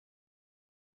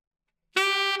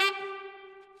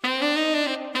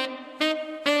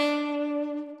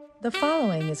The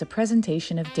following is a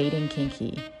presentation of Dating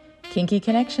Kinky, kinky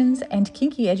connections and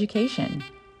kinky education.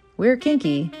 We're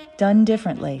kinky, done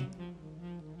differently.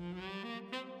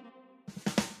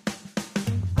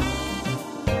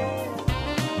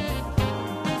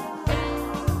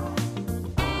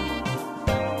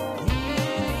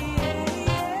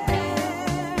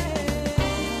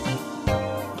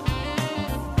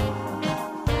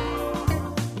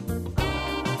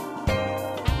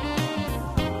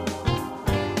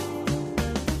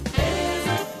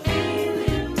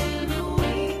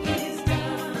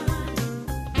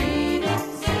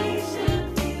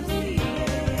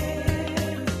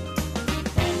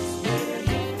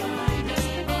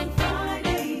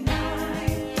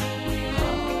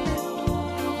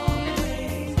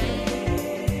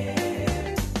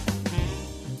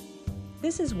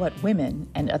 This is what women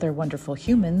and other wonderful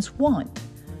humans want.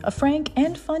 A frank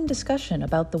and fun discussion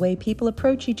about the way people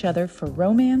approach each other for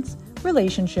romance,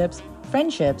 relationships,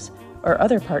 friendships, or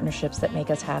other partnerships that make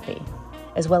us happy,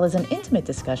 as well as an intimate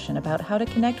discussion about how to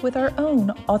connect with our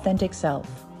own authentic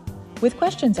self, with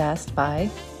questions asked by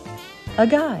a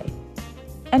guy.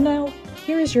 And now,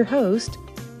 here is your host,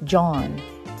 John,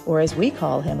 or as we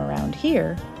call him around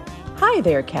here, Hi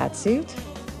There, Catsuit.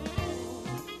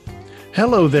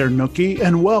 Hello there, Nookie,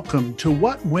 and welcome to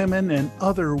What Women and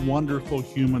Other Wonderful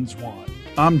Humans Want.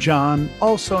 I'm John,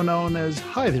 also known as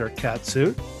Hi There,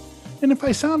 Catsuit. And if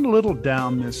I sound a little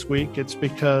down this week, it's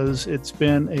because it's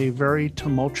been a very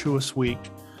tumultuous week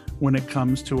when it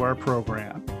comes to our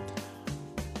program.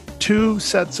 Two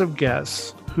sets of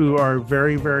guests who are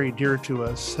very, very dear to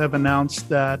us have announced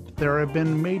that there have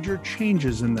been major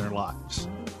changes in their lives.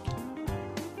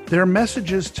 Their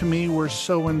messages to me were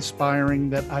so inspiring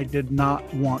that I did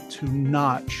not want to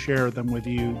not share them with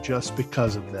you just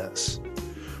because of this.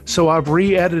 So I've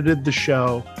re-edited the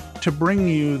show to bring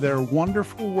you their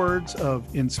wonderful words of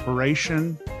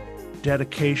inspiration,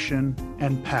 dedication,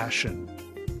 and passion.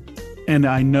 And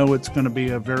I know it's going to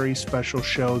be a very special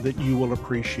show that you will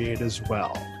appreciate as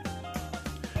well.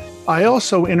 I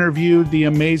also interviewed the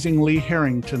amazing Lee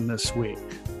Harrington this week.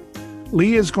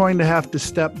 Lee is going to have to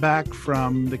step back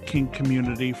from the kink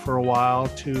community for a while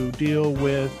to deal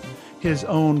with his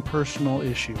own personal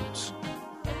issues.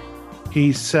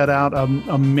 He set out an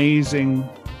amazing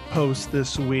post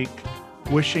this week,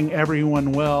 wishing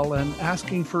everyone well and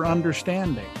asking for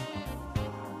understanding.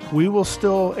 We will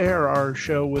still air our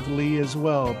show with Lee as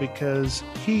well because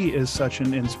he is such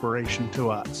an inspiration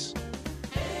to us.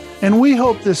 And we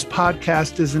hope this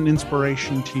podcast is an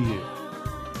inspiration to you.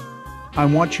 I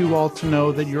want you all to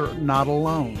know that you're not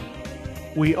alone.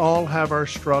 We all have our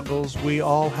struggles. We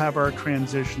all have our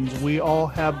transitions. We all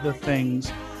have the things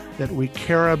that we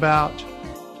care about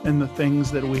and the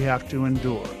things that we have to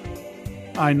endure.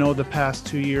 I know the past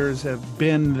 2 years have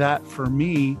been that for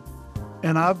me,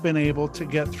 and I've been able to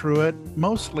get through it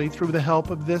mostly through the help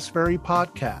of this very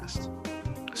podcast.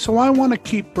 So I want to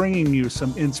keep bringing you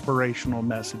some inspirational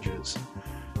messages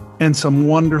and some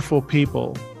wonderful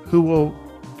people who will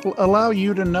allow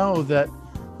you to know that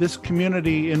this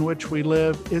community in which we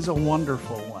live is a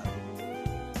wonderful one.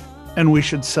 And we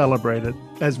should celebrate it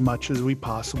as much as we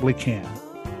possibly can.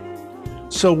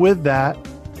 So with that,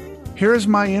 here's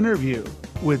my interview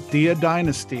with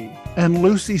DiaDynasty and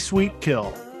Lusy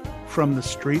Sweetkill from the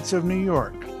streets of New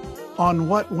York on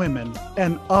what women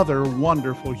and other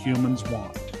wonderful humans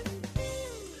want.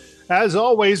 As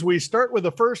always, we start with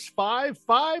the first five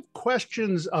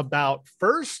questions about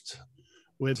first,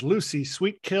 with Lusy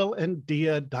Sweetkill and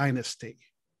DiaDynasty.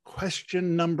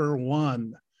 Question number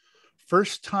 1.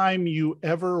 First time you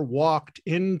ever walked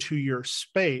into your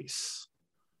space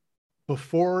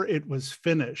before it was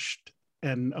finished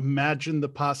and imagined the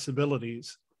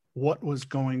possibilities, what was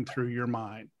going through your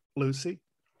mind? Lusy?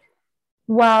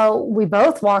 Well, we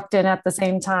both walked in at the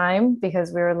same time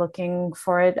because we were looking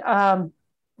for it.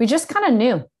 We just kind of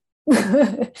knew.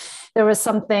 There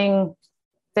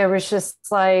was just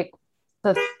like,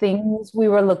 the things we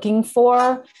were looking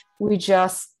for, we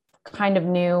just kind of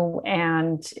knew,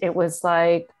 and it was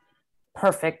like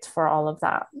perfect for all of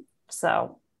that.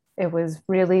 So it was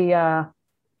really,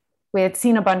 we had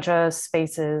seen a bunch of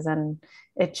spaces and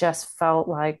it just felt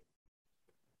like,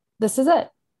 this is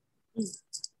it.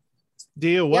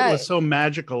 Dia, what was so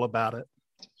magical about it?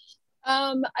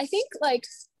 I think like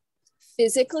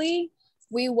physically,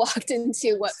 we walked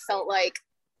into what felt like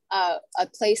a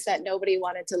place that nobody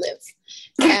wanted to live.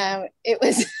 It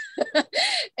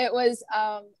was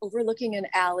overlooking an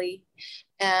alley,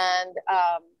 and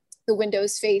the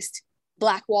windows faced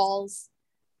black walls,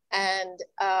 and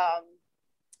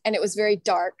it was very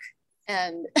dark,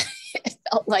 and it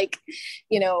felt like,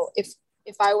 if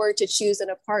if I were to choose an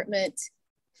apartment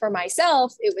for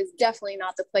myself, it was definitely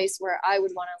not the place where I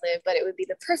would want to live, but it would be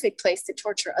the perfect place to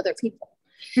torture other people.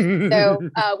 So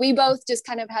we both just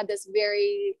kind of had this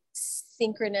very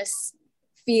synchronous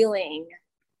feeling.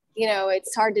 You know,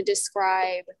 it's hard to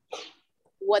describe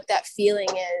what that feeling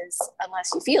is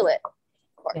unless you feel it, of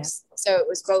course. Yeah. So it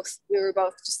was both, we were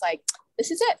both just like,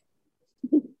 this is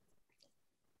it.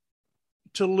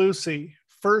 To Lusy,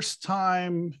 first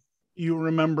time you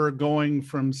remember going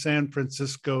from San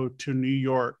Francisco to New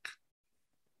York,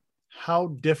 how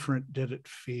different did it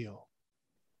feel?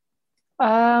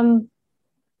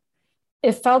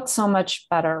 It felt so much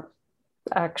better,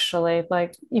 actually.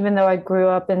 Like, even though I grew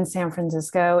up in San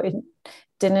Francisco, it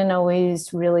didn't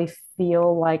always really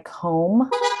feel like home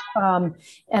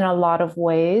in a lot of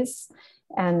ways.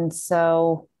 And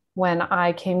so when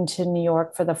I came to New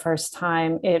York for the first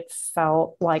time, it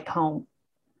felt like home.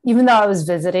 Even though I was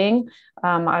visiting,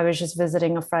 I was just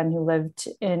visiting a friend who lived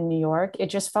in New York.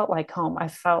 It just felt like home. I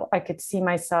felt I could see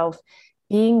myself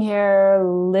being here,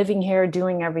 living here,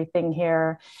 doing everything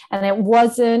here. And it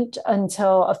wasn't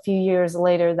until a few years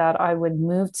later that I would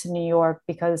move to New York,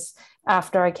 because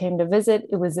after I came to visit,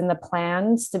 it was in the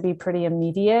plans to be pretty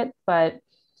immediate, but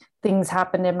things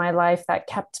happened in my life that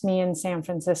kept me in San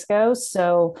Francisco.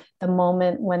 So the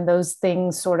moment when those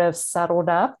things sort of settled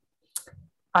up,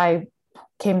 I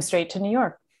came straight to New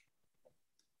York.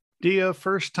 Dia,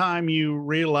 first time you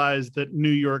realized that New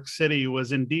York City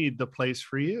was indeed the place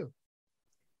for you?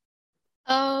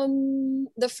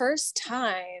 The first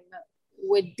time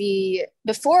would be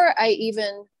before I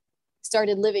even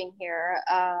started living here.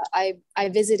 I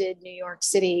visited New York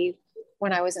City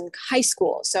when I was in high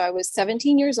school. So I was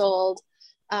 17 years old.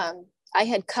 I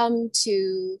had come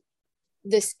to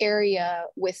this area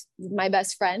with my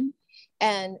best friend,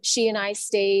 and she and I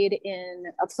stayed in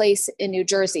a place in New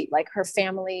Jersey, like her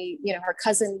family, you know, her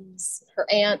cousins, her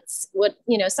aunts,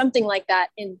 something like that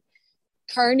in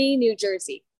Kearny, New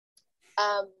Jersey.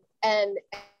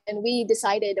 And we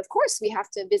decided, of course, we have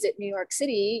to visit New York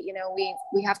City. You know,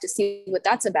 we have to see what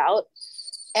that's about.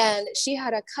 And she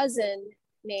had a cousin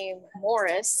named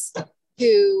Morris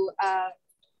who, I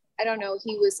don't know,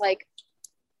 he was like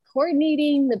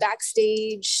coordinating the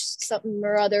backstage something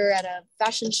or other at a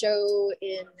fashion show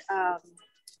in at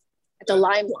the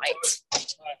Limelight.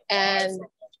 And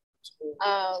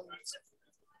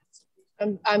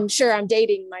I'm sure I'm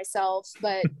dating myself,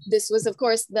 but this was, of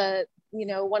course,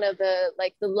 one of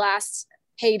the last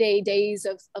heyday days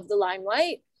of the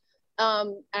Limelight.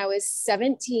 I was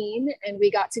 17, and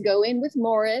we got to go in with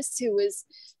Morris, who was,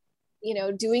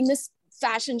 doing this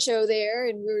fashion show there,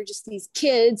 and we were just these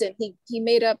kids, and he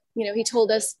made up, he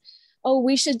told us, oh,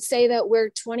 we should say that we're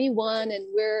 21 and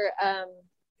we're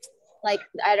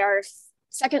at our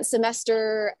second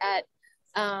semester at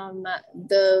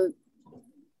the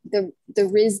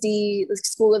RISD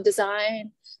School of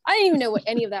Design. I didn't even know what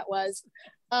any of that was.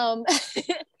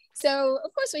 So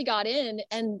of course we got in,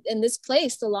 and this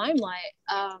place, the Limelight,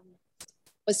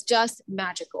 was just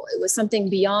magical. It was something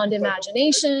beyond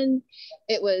imagination.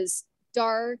 It was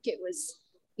dark. It was,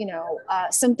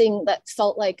 something that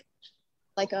felt like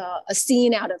a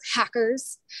scene out of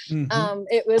Hackers. Mm-hmm.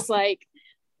 It was like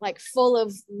full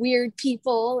of weird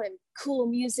people and cool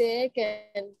music,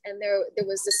 and there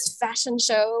was this fashion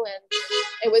show, and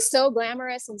it was so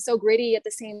glamorous and so gritty at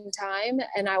the same time.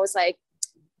 And I was like,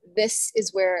 this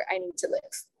is where I need to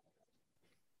live.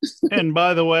 And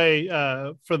by the way,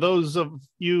 for those of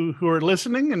you who are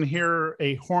listening and hear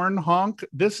a horn honk,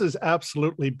 this is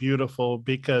absolutely beautiful,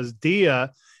 because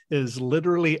Dia is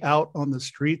literally out on the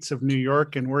streets of New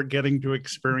York, and we're getting to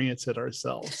experience it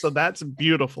ourselves. So that's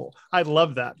beautiful. I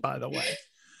love that, by the way.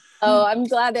 Oh, I'm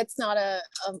glad that's not an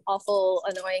awful,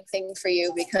 annoying thing for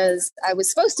you, because I was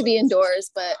supposed to be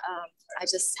indoors, but I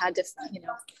just had to,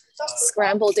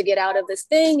 scramble to get out of this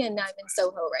thing, and I'm in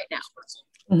Soho right now.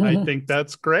 I think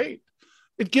that's great.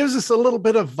 It gives us a little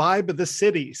bit of vibe of the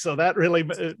city, so that really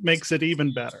makes it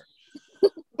even better.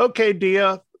 Okay,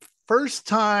 Dia, first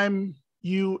time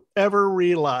you ever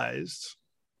realized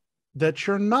that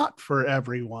you're not for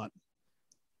everyone,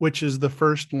 which is the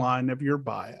first line of your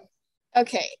bio.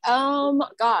 Okay.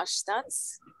 Gosh,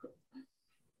 that's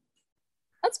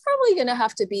probably going to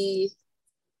have to be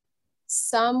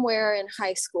somewhere in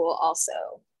high school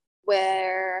also,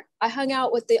 where I hung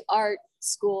out with the art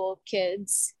school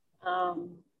kids,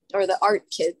 or the art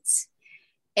kids.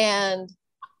 And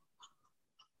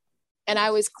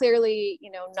I was clearly,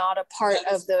 not a part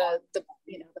of the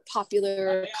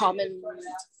popular common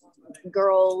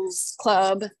girls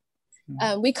club.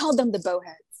 We called them the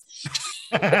bowheads.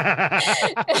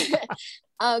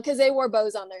 Because they wore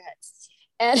bows on their heads.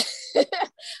 And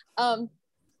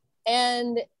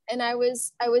and I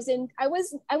wasn't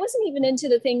even into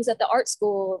the things that the art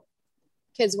school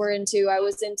kids were into. I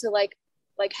was into like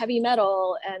heavy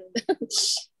metal and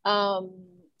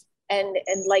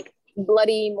like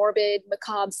bloody, morbid,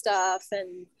 macabre stuff.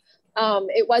 And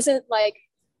it wasn't like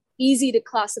easy to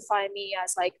classify me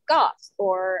as like goth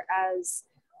or as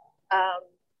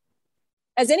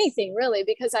anything really,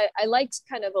 because I liked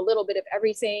kind of a little bit of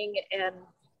everything. And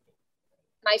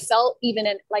I felt even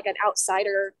like an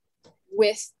outsider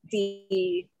with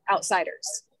the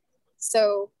outsiders.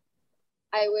 So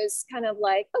I was kind of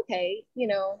like, okay, you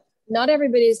know, not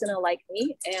everybody's going to like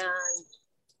me, and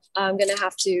I'm going to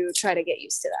have to try to get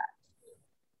used to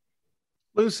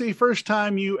that. Lusy, first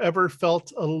time you ever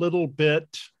felt a little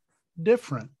bit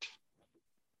different?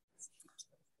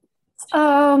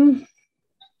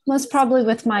 Most probably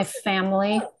with my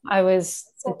family. I was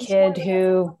a kid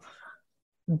who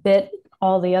bit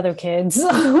all the other kids.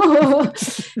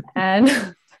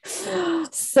 And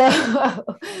so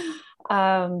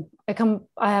I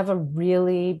have a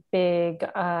really big,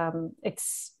 kind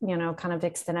of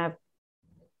extended.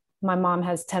 My mom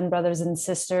has 10 brothers and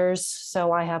sisters.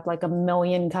 So I have like a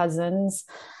million cousins,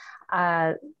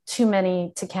 too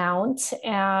many to count.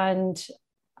 And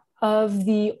of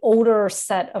the older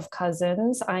set of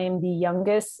cousins, I am the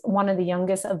youngest, one of the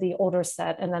youngest of the older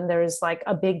set. And then there's like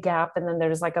a big gap. And then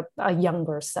there's like a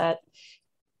younger set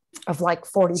of like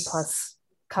 40 plus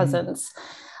cousins.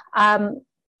 So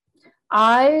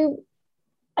I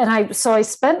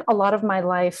spent a lot of my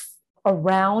life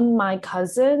around my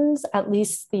cousins, at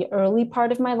least the early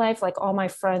part of my life. Like all my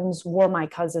friends were my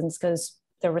cousins because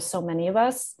there were so many of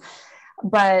us.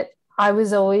 But I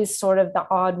was always sort of the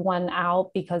odd one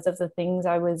out because of the things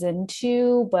I was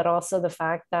into, but also the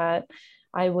fact that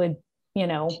I would, you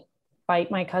know,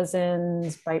 bite my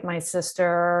cousins, bite my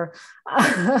sister.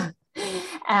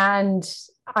 And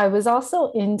I was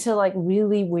also into like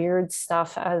really weird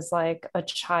stuff as like a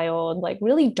child, like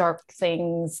really dark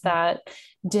things that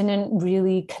didn't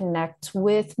really connect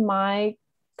with my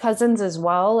cousins as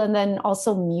well. And then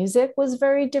also music was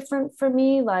very different for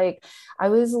me. Like I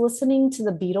was listening to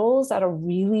the Beatles at a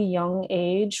really young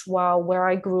age while where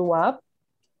I grew up.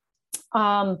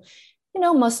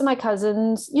 Most of my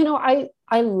cousins,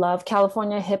 I love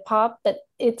California hip hop, but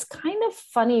it's kind of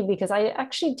funny because I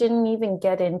actually didn't even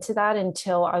get into that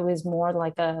until I was more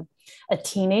like a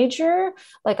teenager.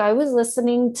 Like I was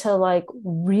listening to like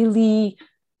really,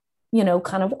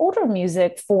 kind of older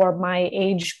music for my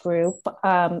age group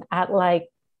at like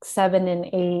 7 and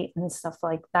 8 and stuff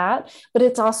like that. But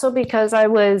it's also because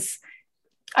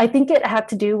I think it had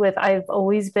to do with, I've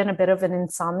always been a bit of an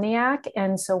insomniac.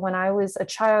 And so when I was a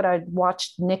child, I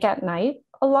watched Nick at Night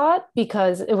a lot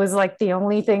because it was like the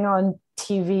only thing on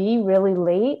TV really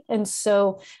late. And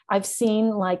so I've seen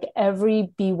like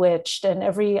every Bewitched and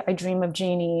every I Dream of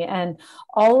Jeannie and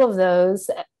all of those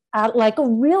at like a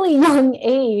really young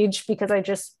age because I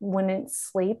just wouldn't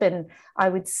sleep and I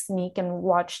would sneak and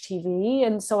watch TV.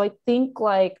 And so I think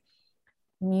like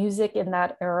music in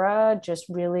that era just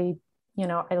really,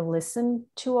 I listened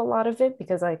to a lot of it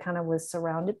because I kind of was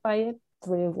surrounded by it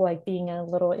through like being a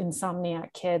little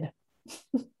insomniac kid.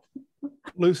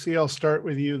 Lusy, I'll start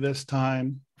with you this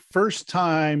time. First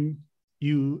time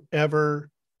you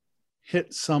ever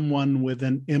hit someone with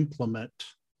an implement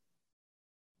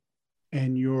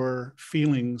and your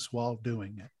feelings while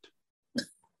doing it?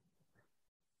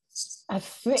 I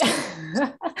feel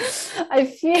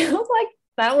like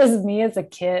that was me as a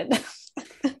kid.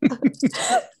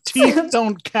 Teeth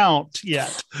don't count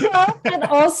yet. And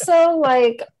also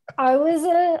like I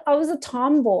was a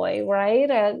tomboy,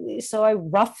 right? So I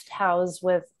roughhoused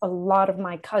with a lot of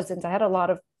my cousins. I had a lot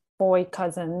of boy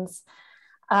cousins.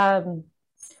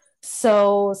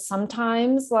 So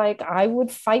sometimes like I would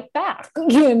fight back,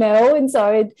 and so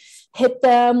I'd hit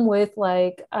them with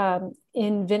like,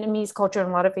 in Vietnamese culture and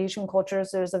a lot of Asian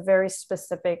cultures, there's a very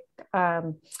specific,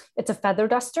 it's a feather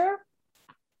duster,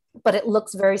 but it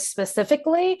looks very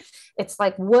specifically. It's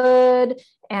like wood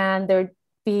and there'd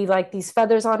be like these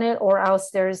feathers on it, or else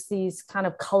there's these kind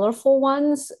of colorful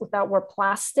ones that were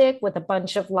plastic with a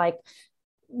bunch of like,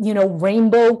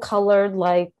 rainbow colored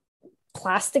like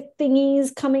plastic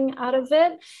thingies coming out of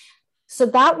it. So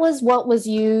that was what was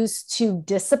used to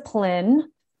discipline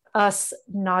us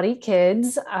naughty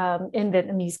kids in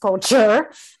Vietnamese culture.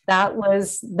 That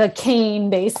was the cane,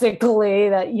 basically,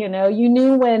 that, you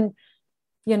knew when,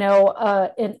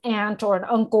 an aunt or an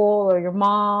uncle or your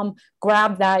mom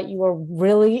grabbed that, you were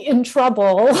really in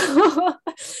trouble.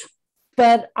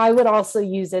 But I would also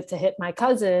use it to hit my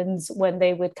cousins when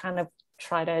they would kind of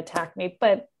try to attack me.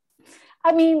 But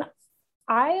I mean,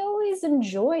 I always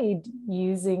enjoyed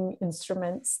using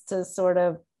instruments to sort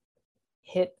of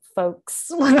hit folks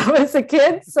when I was a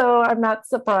kid. So I'm not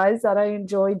surprised that I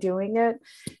enjoy doing it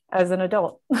as an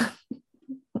adult.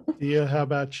 Yeah, how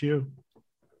about you?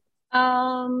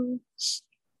 I'm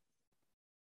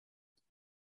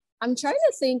trying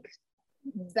to think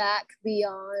back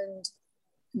beyond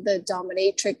the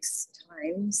dominatrix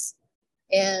times,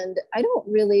 and I don't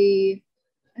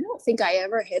think I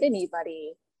ever hit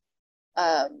anybody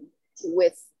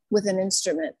with an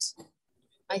instrument.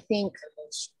 I think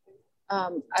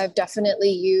I've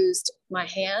definitely used my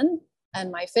hand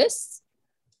and my fists.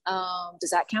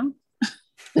 Does that count?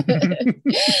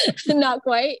 Not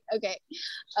quite. Okay.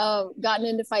 Gotten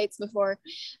into fights before.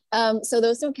 So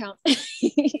those don't count.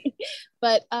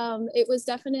 But it was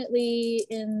definitely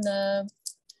in the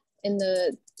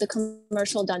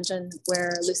commercial dungeon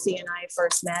where Lusy and I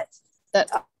first met that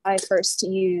I first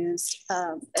used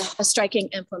a striking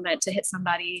implement to hit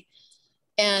somebody.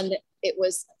 And it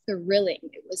was thrilling.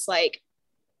 It was like,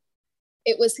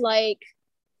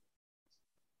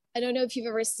 I don't know if you've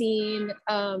ever seen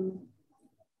a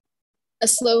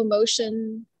slow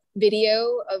motion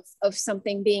video of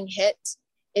something being hit.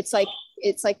 It's like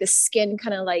the skin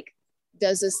kind of like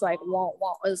does this like wah,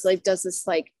 wah, does this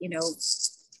like, you know,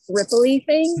 ripply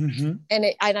thing. Mm-hmm. And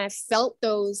I felt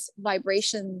those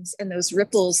vibrations and those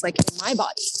ripples like in my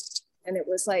body. And it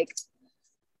was like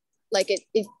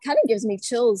it kind of gives me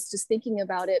chills just thinking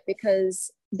about it, because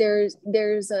there's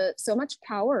so much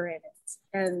power in it.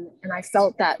 And I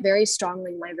felt that very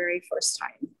strongly my very first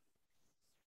time.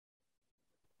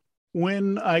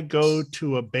 When I go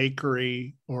to a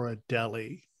bakery or a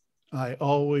deli, I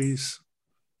always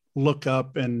look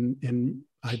up and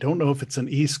I don't know if it's an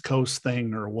East Coast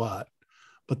thing or what,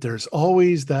 but there's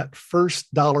always that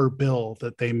first dollar bill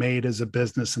that they made as a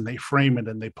business, and they frame it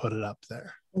and they put it up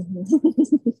there.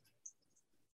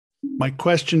 My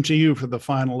question to you for the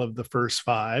final of the first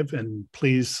 5, and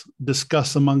please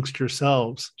discuss amongst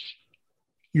yourselves,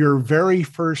 your very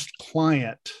first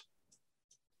client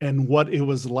and what it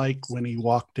was like when he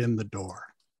walked in the door.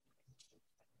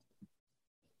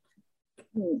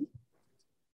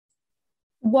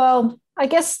 Well, I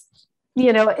guess,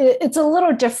 you know, it's a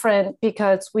little different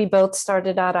because we both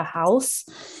started at a house.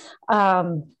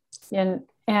 And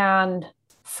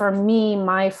for me,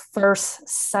 my first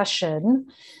session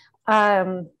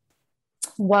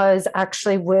was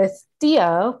actually with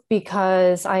Dia,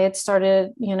 because I had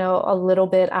started, you know, a little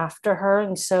bit after her.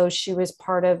 And so she was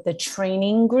part of the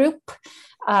training group,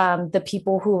 the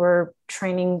people who were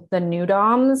training the new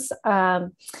doms.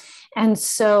 And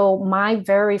so my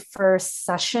very first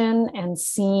session and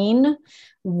scene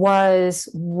was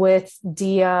with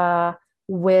Dia,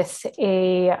 with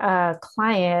a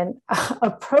client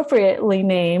appropriately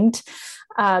named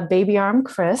Baby Arm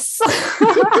Chris.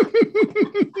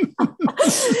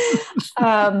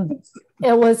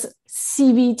 It was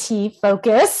CBT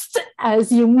focused,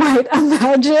 as you might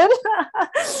imagine.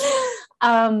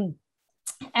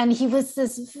 And he was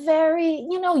this very,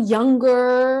 you know,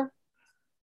 younger,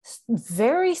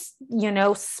 very, you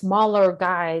know, smaller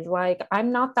guy. Like,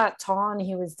 I'm not that tall, and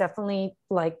he was definitely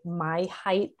like my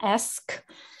height-esque.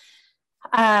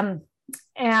 And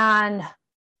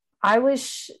I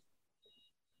was,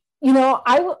 you know,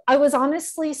 I was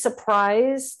honestly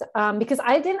surprised because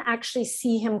I didn't actually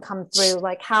see him come through,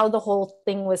 like how the whole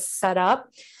thing was set up.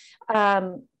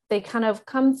 They kind of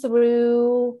come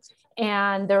through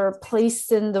and they're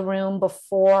placed in the room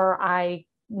before I,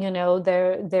 you know,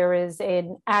 there is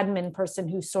an admin person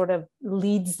who sort of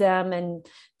leads them and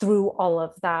through all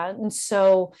of that. And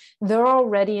so they're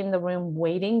already in the room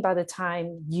waiting by the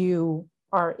time you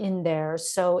are in there.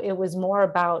 So it was more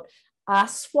about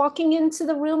us walking into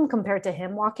the room compared to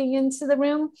him walking into the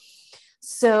room.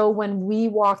 So when we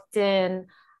walked in,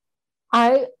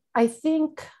 I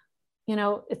think, you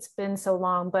know, it's been so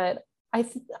long, but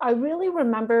I really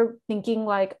remember thinking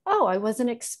like, oh, I wasn't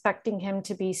expecting him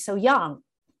to be so young,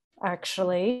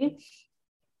 actually.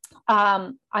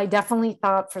 I definitely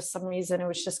thought for some reason it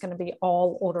was just going to be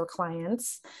all older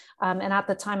clients. And at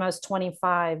the time I was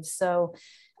 25. So,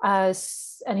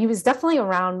 and he was definitely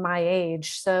around my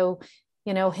age. So,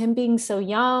 you know, him being so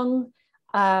young,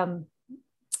 and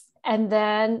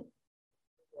then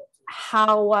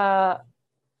how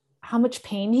much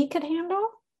pain he could handle,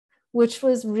 which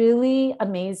was really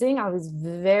amazing. I was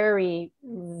very,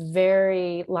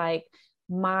 very like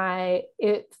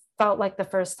it felt like the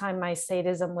first time my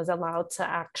sadism was allowed to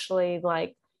actually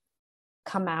like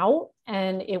come out.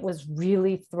 And it was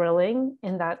really thrilling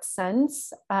in that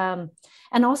sense. And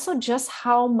also just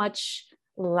how much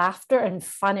laughter and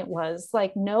fun it was.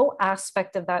 Like, no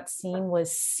aspect of that scene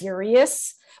was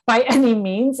serious by any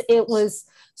means. It was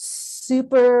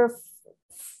super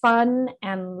fun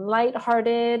and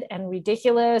lighthearted and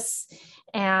ridiculous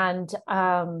and,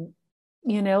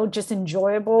 just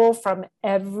enjoyable from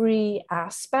every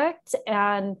aspect.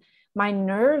 And my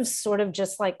nerves sort of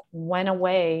just like went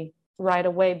away right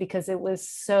away, because it was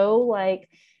so like,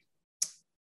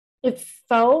 it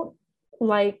felt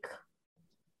like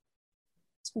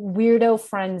weirdo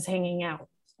friends hanging out.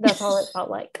 That's all it felt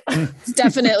like.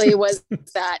 Definitely was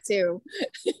that too.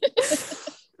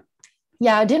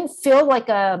 Yeah, it didn't feel like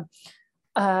a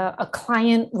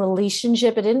client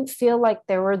relationship. It didn't feel like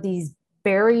there were these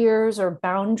barriers or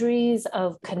boundaries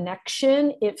of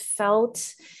connection. It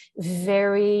felt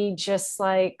very just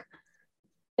like,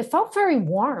 it felt very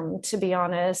warm, to be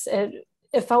honest. It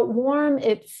felt warm.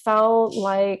 It felt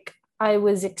like I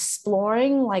was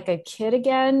exploring like a kid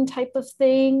again type of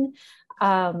thing.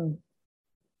 And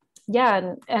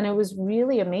it was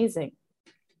really amazing.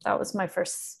 That was my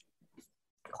first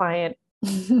client.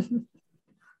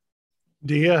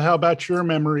 Dia, how about your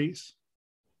memories?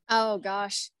 Oh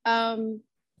gosh.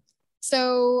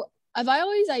 So I've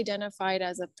always identified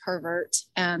as a pervert.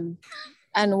 And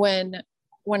when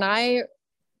I,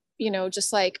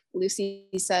 just like Lusy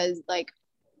says, like,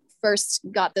 first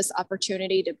got this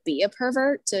opportunity to be a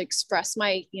pervert, to express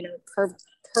my,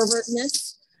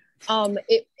 pervertness,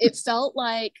 it felt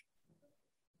like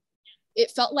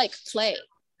play.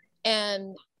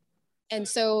 And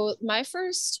so my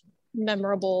first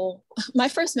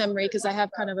memory, because I have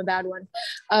kind of a bad one,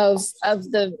 of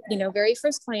the very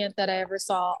first client that I ever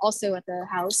saw also at the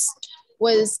house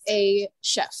was a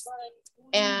chef.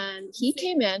 And he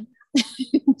came in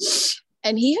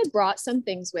and he had brought some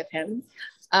things with him,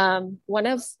 one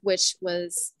of which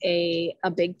was a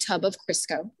big tub of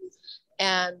Crisco,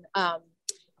 and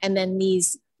then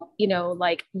these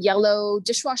like yellow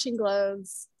dishwashing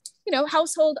gloves,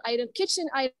 household kitchen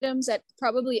items that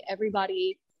probably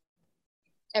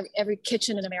every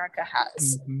kitchen in America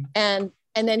has. Mm-hmm.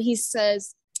 And then he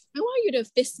says, I want you to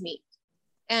fist me.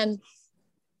 And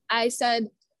I said,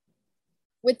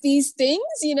 with these things,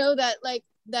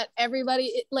 that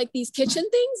everybody, like these kitchen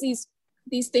things,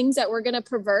 these things that we're going to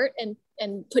pervert and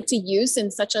put to use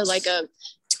in such a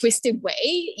twisted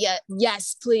way. Yeah.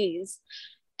 Yes, please.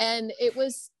 And it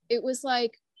was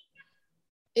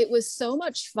so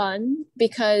much fun,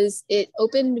 because it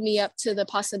opened me up to the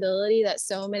possibility that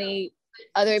so many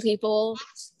other people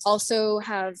also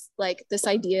have like this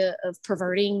idea of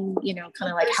perverting,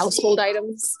 kind of like household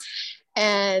items,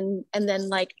 and then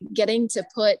like getting to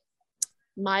put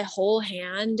my whole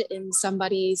hand in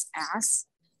somebody's ass.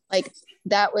 Like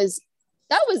that was,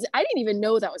 I didn't even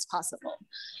know that was possible.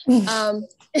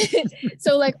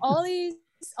 So like all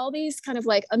these kind of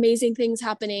like amazing things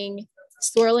happening,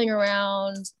 swirling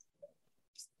around.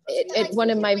 One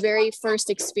of my very first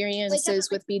experiences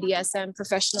with BDSM,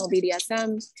 professional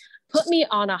BDSM, put me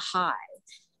on a high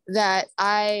that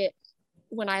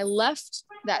when I left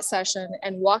that session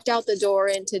and walked out the door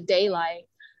into daylight,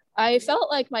 I felt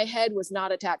like my head was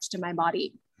not attached to my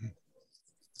body.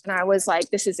 And I was like,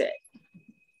 this is it.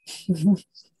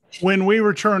 When we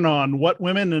return on What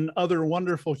Women and Other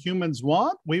Wonderful Humans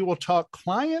Want, we will talk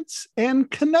clients and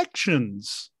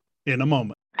connections in a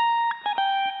moment.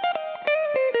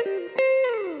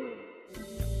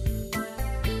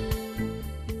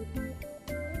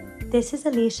 This is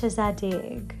Alicia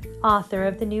Zadig, author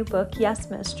of the new book, Yes,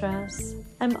 Mistress.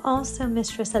 I'm also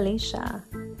Mistress Alicia,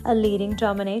 a leading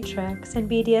dominatrix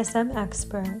and BDSM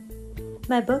expert.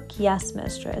 My book, Yes,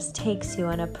 Mistress, takes you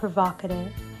on a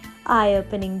provocative,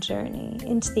 eye-opening journey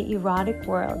into the erotic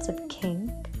worlds of kink,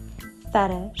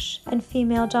 fetish, and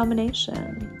female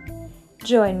domination.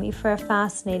 Join me for a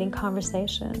fascinating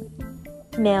conversation.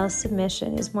 Male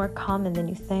submission is more common than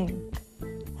you think,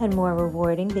 and more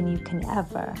rewarding than you can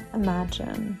ever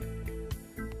imagine.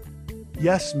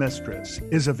 Yes, Mistress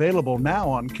is available now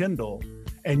on Kindle,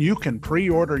 and you can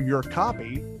pre-order your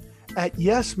copy at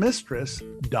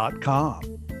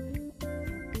yesmistress.com.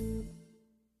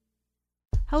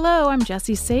 Hello, I'm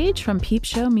Jessie Sage from Peep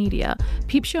Show Media.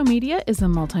 Peep Show Media is a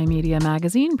multimedia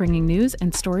magazine bringing news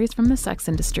and stories from the sex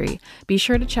industry. Be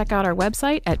sure to check out our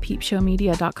website at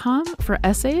peepshowmedia.com for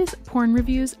essays, porn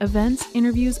reviews, events,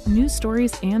 interviews, news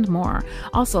stories, and more.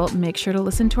 Also, make sure to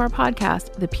listen to our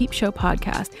podcast, The Peep Show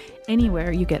Podcast,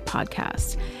 anywhere you get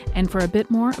podcasts. And for a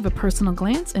bit more of a personal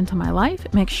glance into my life,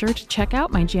 make sure to check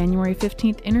out my January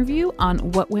 15th interview on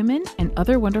What Women and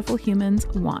Other Wonderful Humans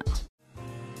Want.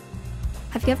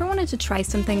 Have you ever wanted to try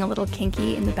something a little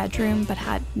kinky in the bedroom but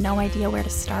had no idea where to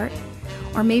start?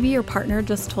 Or maybe your partner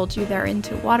just told you they're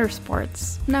into water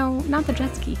sports. No, not the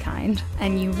jet ski kind,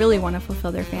 and you really want to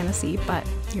fulfill their fantasy, but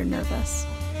you're nervous.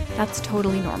 That's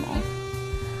totally normal.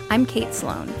 I'm Kate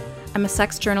Sloan. I'm a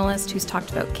sex journalist who's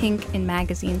talked about kink in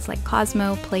magazines like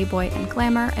Cosmo, Playboy, and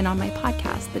Glamour, and on my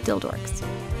podcast, The Dildorks.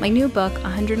 My new book,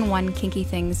 101 Kinky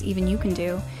Things Even You Can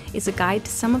Do, is a guide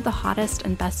to some of the hottest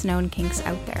and best-known kinks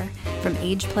out there, from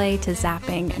age play to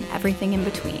zapping and everything in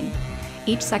between.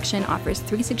 Each section offers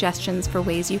 3 suggestions for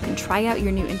ways you can try out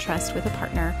your new interest with a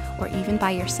partner or even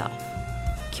by yourself.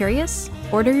 Curious?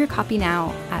 Order your copy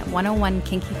now at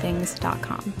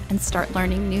 101kinkythings.com and start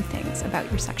learning new things about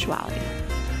your sexuality.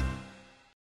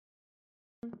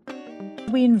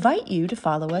 We invite you to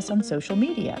follow us on social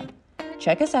media.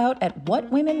 Check us out at What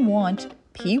Women Want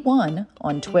P1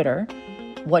 on Twitter,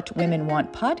 What Women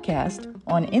Want Podcast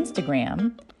on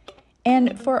Instagram,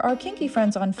 and for our kinky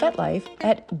friends on FetLife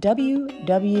at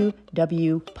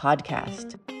WWW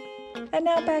Podcast. And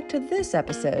now back to this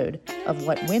episode of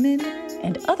What Women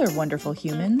and Other Wonderful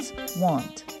Humans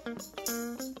Want.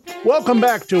 Welcome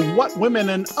back to What Women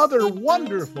and Other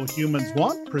Wonderful Humans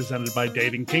Want, presented by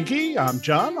Dating Kinky. I'm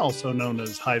John, also known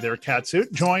as Hi There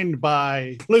Catsuit, joined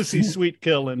by Lusy,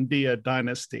 Sweetkill, and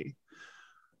DiaDynasty.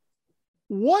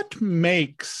 What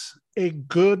makes a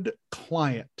good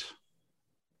client?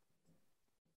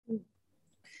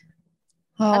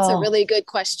 That's a really good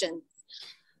question.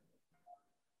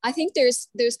 I think there's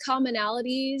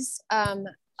commonalities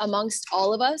amongst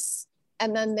all of us,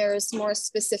 and then there's more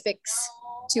specifics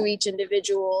to each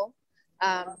individual.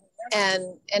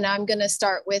 And I'm going to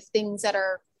start with things that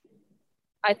are,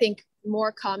 I think,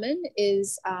 more common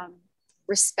is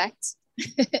respect,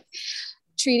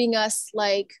 treating us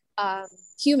like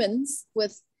humans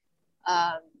with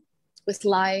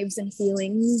lives and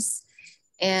feelings,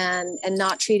 and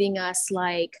not treating us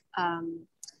like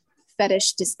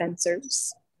fetish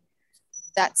dispensers.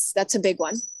 That's a big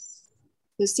one.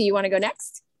 Lucy, you want to go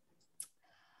next?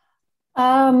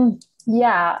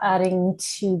 Yeah, adding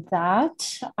to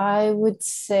that, I would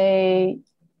say,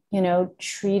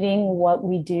 treating what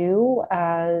we do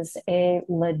as a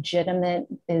legitimate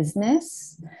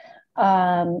business,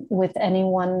 with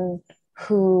anyone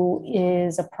who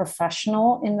is a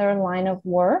professional in their line of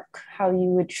work, how you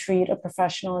would treat a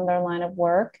professional in their line of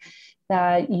work,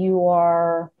 that you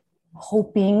are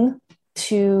hoping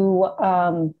to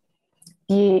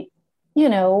be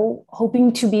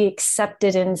hoping to be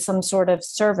accepted in some sort of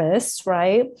service,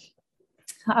 right?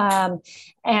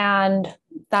 And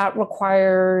that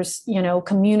requires,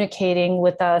 communicating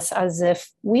with us as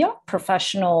if we are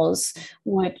professionals,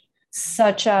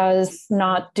 such as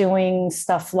not doing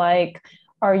stuff like,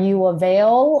 are you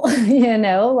avail?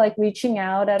 Like reaching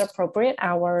out at appropriate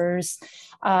hours,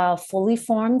 fully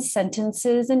formed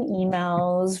sentences and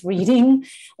emails, reading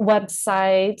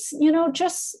websites,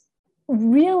 just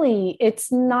really,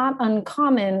 it's not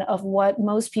uncommon of what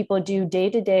most people do day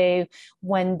to day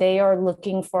when they are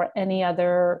looking for any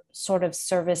other sort of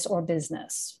service or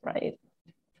business, right?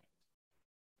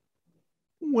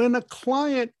 When a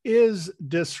client is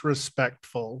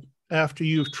disrespectful after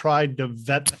you've tried to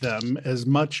vet them as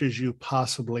much as you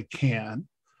possibly can,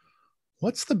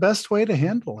 what's the best way to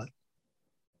handle it?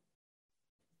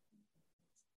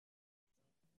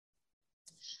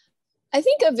 I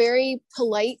think a very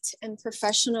polite and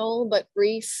professional but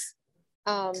brief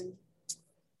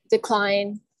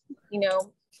decline,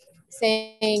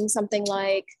 saying something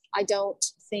like, I don't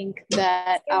think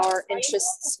that our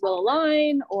interests will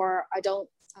align, or I don't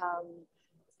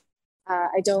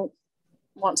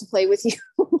want to play with you.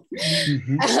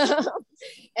 Mm-hmm.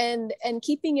 and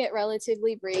keeping it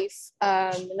relatively brief,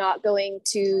 not going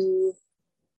too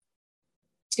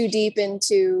deep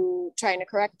into trying to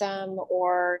correct them,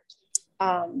 or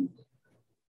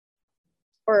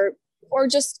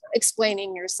just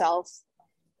explaining yourself.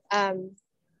 And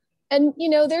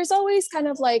there's always kind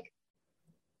of like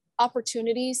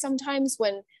opportunities sometimes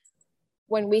when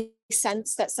we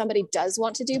sense that somebody does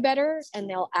want to do better and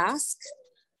they'll ask,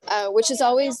 which is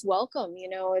always welcome.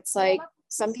 It's like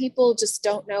some people just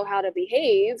don't know how to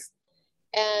behave,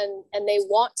 and they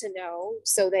want to know,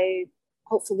 so they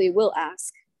hopefully will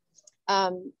ask.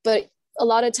 But a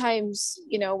lot of times,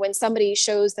 when somebody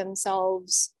shows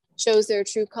their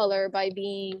true color by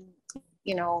being,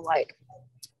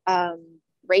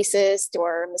 racist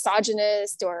or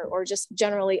misogynist or just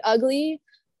generally ugly,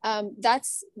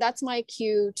 that's my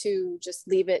cue to just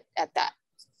leave it at that,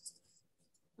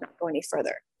 not go any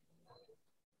further.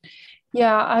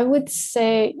 Yeah, I would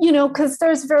say, because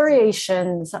there's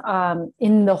variations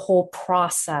in the whole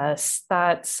process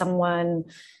that someone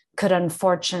could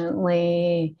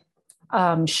unfortunately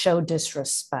show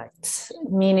disrespect.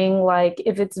 Meaning, like,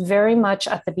 if it's very much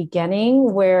at the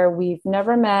beginning where we've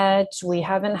never met, we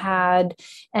haven't had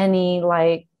any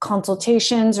like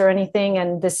consultations or anything,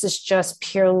 and this is just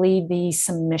purely the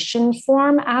submission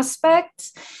form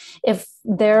aspect, if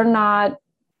they're not,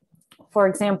 for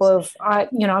example, if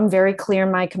I'm very clear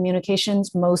in my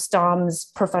communications, most DOMs,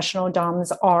 professional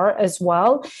DOMs are as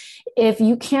well. If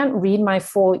you can't read my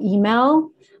full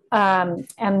email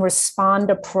and respond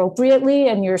appropriately,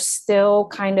 and you're still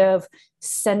kind of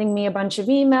sending me a bunch of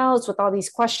emails with all these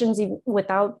questions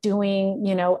without doing,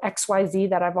 XYZ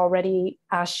that I've already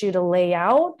asked you to lay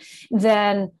out,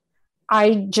 then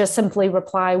I just simply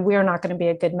reply, we're not going to be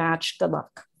a good match. Good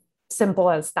luck. Simple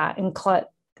as that. And cut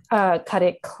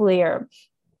it clear.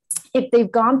 If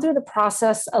they've gone through the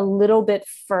process a little bit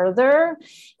further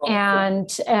and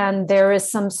there is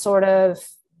some sort of,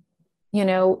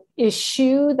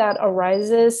 issue that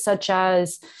arises, such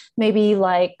as maybe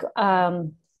like,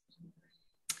 after,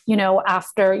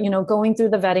 going through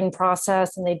the vetting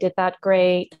process and they did that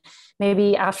great,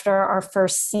 maybe after our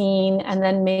first scene, and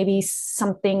then maybe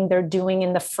something they're doing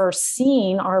in the first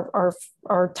scene,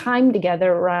 our time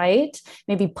together, right?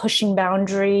 Maybe pushing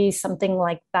boundaries, something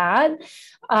like that.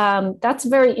 That's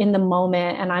very in the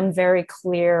moment. And I'm very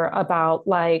clear about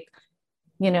like,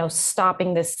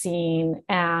 stopping the scene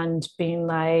and being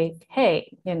like,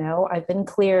 hey, I've been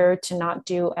clear to not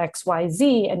do X, Y,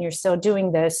 Z, and you're still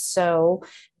doing this. So,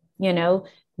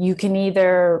 you can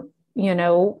either,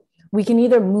 we can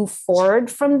either move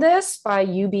forward from this by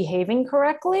you behaving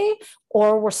correctly,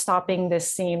 or we're stopping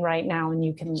this scene right now and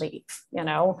you can leave,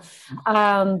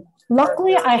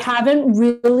 Luckily, I haven't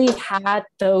really had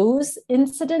those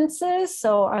incidences.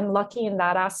 So I'm lucky in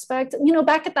that aspect.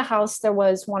 Back at the house, there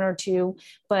was one or two,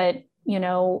 but,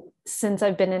 since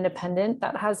I've been independent,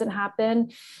 that hasn't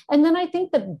happened. And then I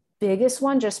think the biggest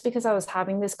one, just because I was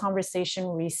having this conversation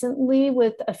recently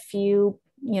with a few,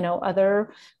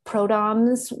 other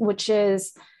pro-doms, which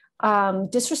is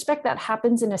disrespect that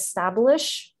happens in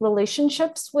established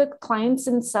relationships with clients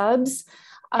and subs.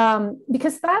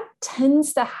 Because that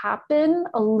tends to happen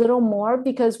a little more,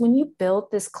 because when you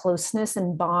build this closeness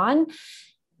and bond,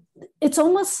 it's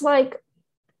almost like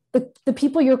the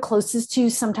people you're closest to,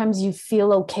 sometimes you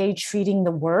feel okay treating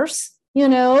the worst,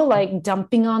 like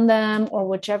dumping on them or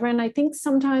whichever. And I think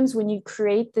sometimes when you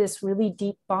create this really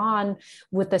deep bond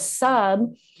with a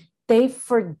sub, they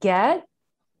forget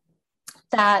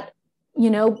that,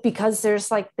 because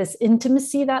there's like this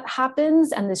intimacy that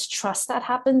happens and this trust that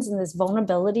happens and this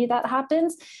vulnerability that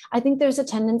happens. I think there's a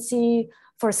tendency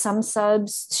for some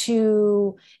subs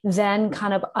to then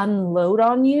kind of unload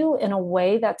on you in a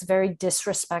way that's very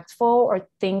disrespectful, or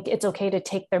think it's okay to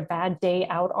take their bad day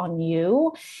out on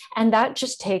you. And that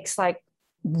just takes like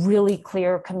really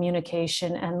clear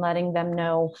communication and letting them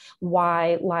know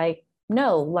why, like,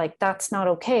 no, like that's not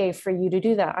okay for you to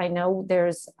do that. I know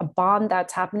there's a bond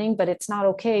that's happening, but it's not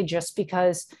okay just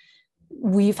because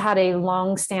we've had a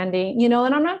long-standing, and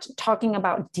I'm not talking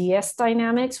about DS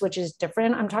dynamics, which is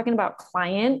different. I'm talking about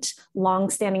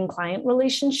long-standing client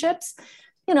relationships.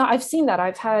 I've seen that.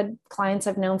 I've had clients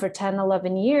I've known for 10,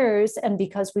 11 years. And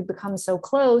because we become so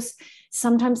close,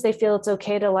 sometimes they feel it's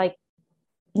okay to like,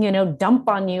 dump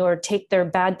on you or take their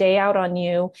bad day out on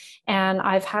you. And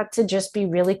I've had to just be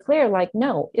really clear, like,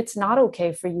 no, it's not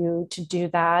okay for you to do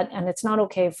that. And it's not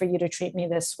okay for you to treat me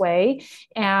this way.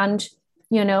 And,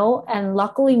 and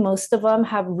luckily most of them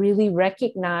have really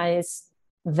recognized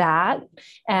that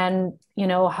and,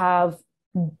 have,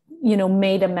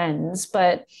 made amends.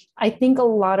 But I think a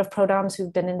lot of pro-doms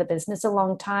who've been in the business a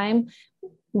long time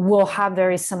will have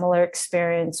very similar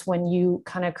experience when you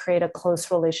kind of create a close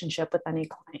relationship with any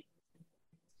client,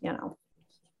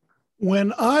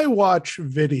 When I watch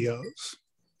videos,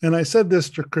 and I said this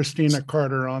to Christina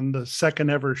Carter on the second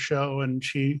ever show, and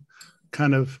she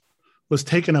kind of was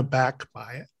taken aback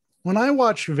by it. When I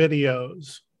watch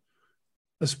videos,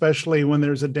 especially when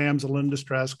there's a damsel in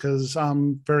distress, because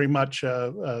I'm very much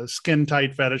a skin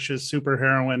tight fetishist,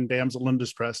 superheroine, damsel in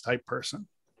distress type person,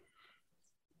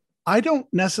 I don't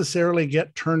necessarily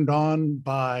get turned on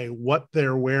by what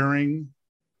they're wearing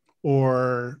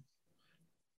or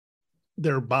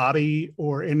their body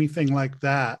or anything like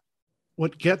that.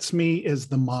 What gets me is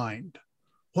the mind.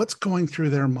 What's going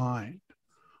through their mind?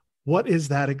 What is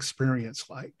that experience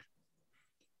like?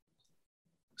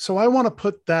 So I want to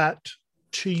put that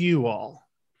to you all.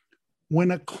 When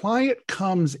a client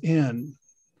comes in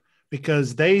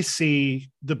because they see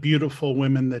the beautiful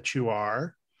women that you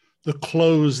are, the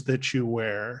clothes that you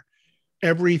wear,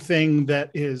 everything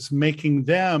that is making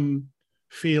them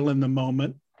feel in the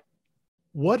moment.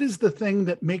 What is the thing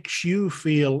that makes you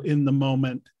feel in the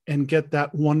moment and get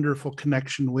that wonderful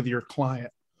connection with your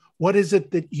client? What is it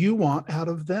that you want out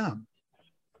of them?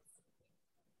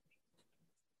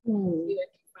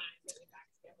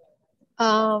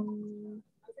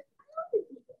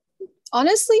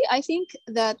 Honestly, I think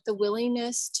that the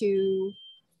willingness to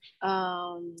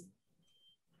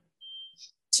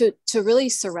really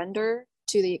surrender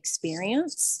to the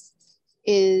experience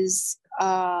is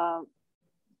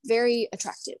very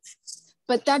attractive.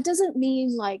 But that doesn't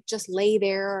mean like just lay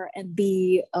there and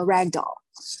be a rag doll.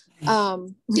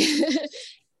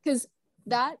 Because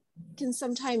that can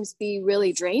sometimes be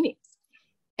really draining.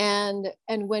 And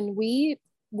when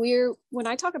when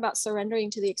I talk about surrendering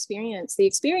to the experience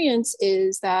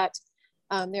is that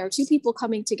there are two people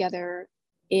coming together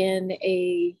in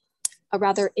a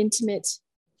rather intimate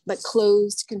but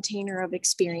closed container of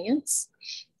experience.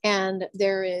 And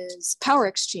there is power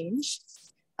exchange.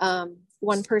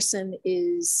 One person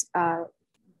is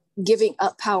giving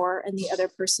up power and the other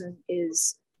person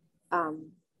is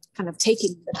kind of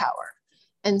taking the power.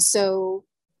 And so,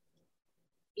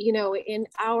 you know, in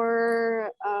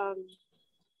our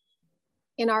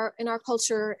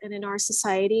culture and in our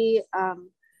society,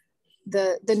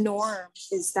 the norm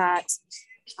is that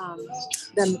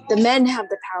the men have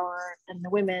the power and the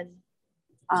women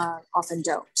often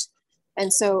don't.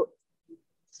 And so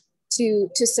to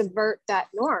subvert that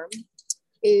norm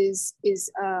is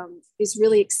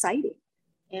really exciting.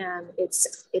 And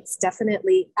it's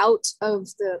definitely out of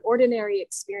the ordinary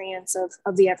experience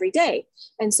of the everyday.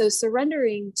 And so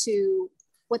surrendering to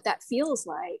what that feels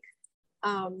like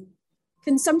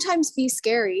can sometimes be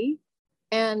scary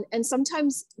and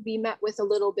sometimes be met with a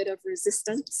little bit of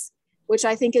resistance, which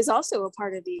I think is also a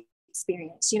part of the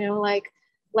experience, you know, like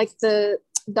the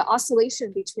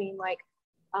oscillation between like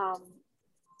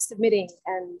submitting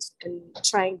and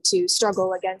trying to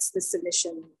struggle against the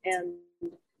submission, and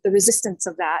the resistance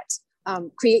of that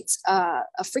creates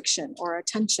a friction or a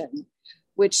tension,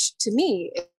 which to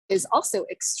me is also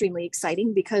extremely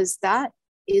exciting, because that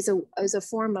is a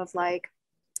form of like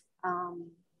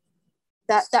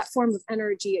that form of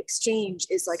energy exchange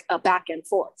is like a back and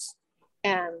forth,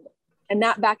 and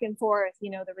that back and forth,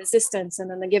 you know, the resistance and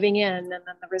then the giving in and then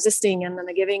the resisting and then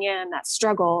the giving in, that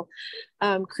struggle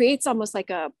creates almost like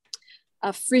a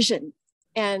frisson.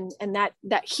 And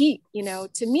that heat, you know,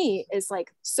 to me is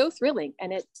like so thrilling,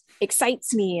 and it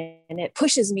excites me and it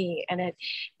pushes me and it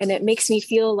makes me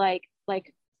feel like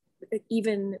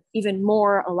even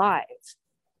more alive.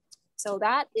 So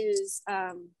that is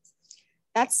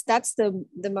that's the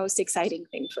most exciting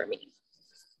thing for me.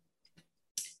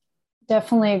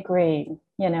 Definitely agree.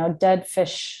 You know, dead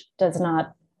fish is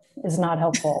not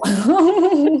helpful.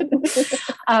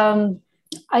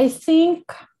 I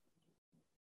think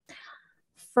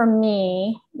for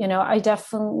me, you know, I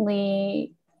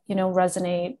definitely, you know,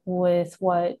 resonate with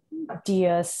what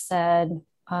Dia said.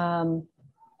 And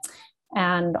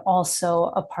also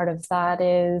a part of that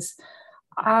is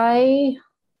I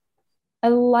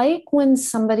like when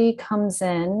somebody comes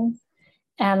in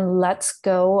and lets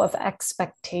go of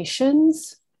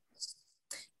expectations,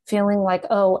 feeling like,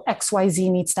 oh,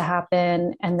 XYZ needs to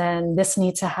happen, and then this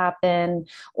needs to happen,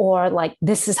 or like,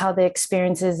 this is how the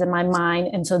experience is in my mind,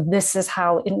 and so this is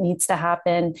how it needs to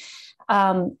happen.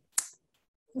 You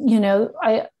know,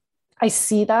 I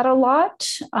see that a lot.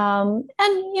 And,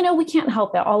 you know, we can't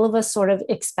help it. All of us sort of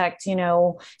expect, you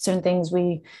know, certain things.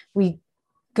 We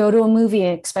go to a movie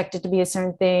and expect it to be a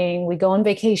certain thing. We go on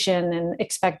vacation and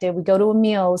expect it. We go to a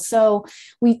meal. So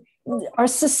our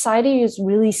society is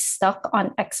really stuck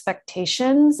on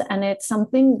expectations. And it's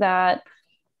something that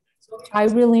I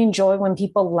really enjoy when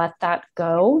people let that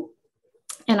go.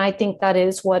 And I think that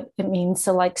is what it means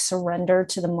to like surrender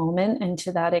to the moment and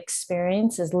to that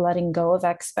experience, is letting go of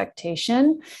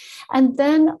expectation. And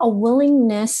then a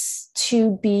willingness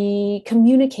to be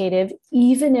communicative,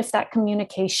 even if that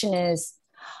communication is,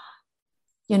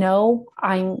 you know,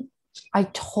 I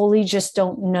totally just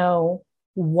don't know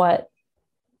what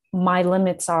my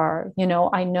limits are. You know,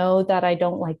 I know that I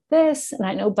don't like this, and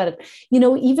I know, but, you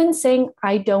know, even saying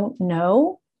I don't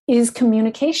know is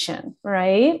communication,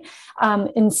 right?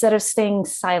 Instead of staying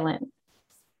silent.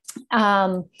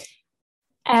 And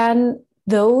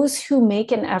those who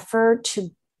make an effort to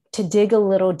dig a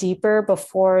little deeper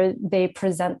before they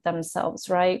present themselves,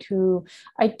 right?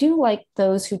 I do like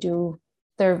those who do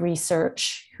their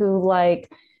research, who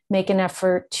like make an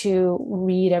effort to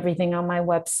read everything on my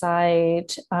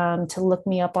website, to look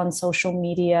me up on social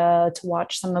media, to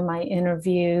watch some of my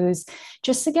interviews,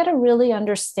 just to get a really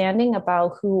understanding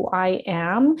about who I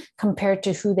am compared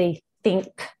to who they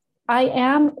think I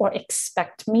am or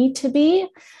expect me to be.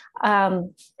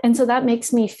 And so that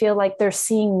makes me feel like they're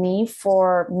seeing me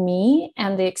for me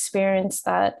and the experience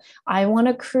that I want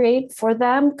to create for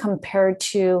them compared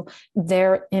to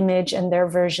their image and their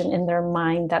version in their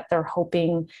mind that they're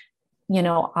hoping,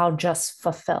 I'll just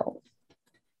fulfill.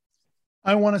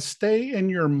 I want to stay in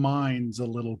your minds a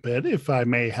little bit, if I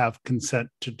may have consent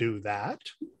to do that,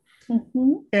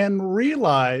 and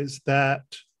realize that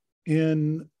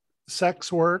in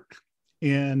sex work,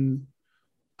 in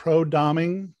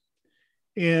pro-doming,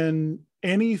 in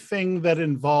anything that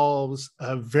involves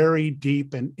a very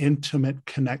deep and intimate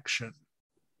connection,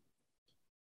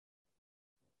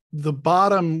 the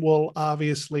bottom will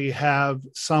obviously have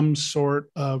some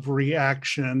sort of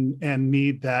reaction and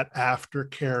need that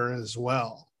aftercare as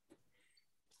well.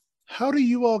 How do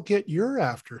you all get your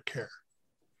aftercare?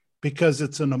 Because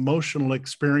it's an emotional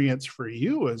experience for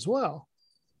you as well.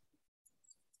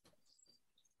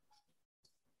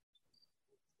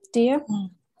 Dia?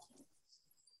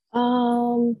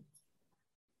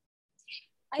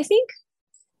 I think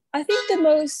the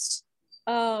most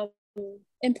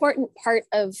important part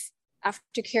of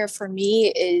aftercare for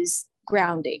me is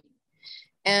grounding,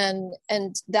 and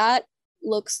that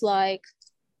looks like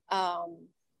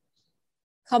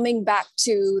coming back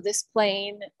to this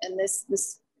plane and this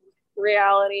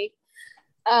reality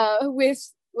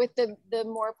with the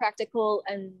more practical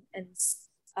and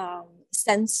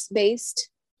sense-based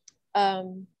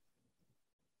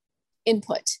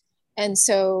input. And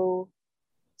so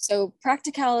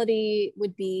practicality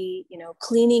would be,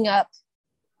 cleaning up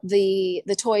the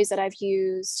toys that I've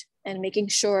used and making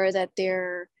sure that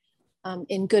they're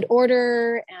in good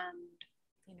order and,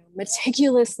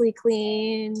 meticulously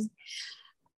clean.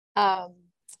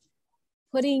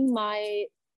 Putting my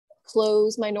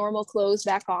normal clothes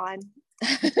back on,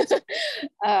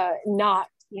 not,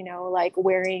 like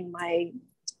wearing my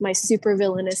super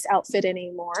villainous outfit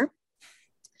anymore.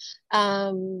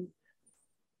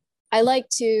 I like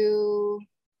to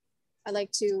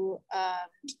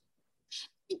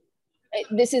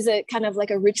this is a kind of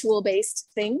like a ritual based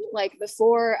thing. Like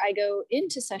before I go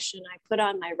into session, I put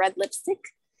on my red lipstick.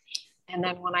 And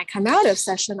then when I come out of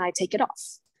session, I take it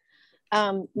off.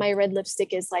 My red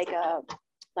lipstick is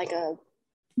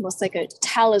almost like a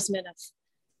talisman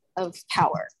of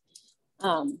power.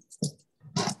 And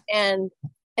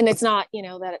it's not,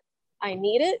 that I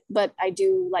need it, but I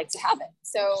do like to have it.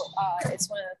 So it's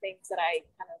one of the things that I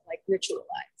kind of like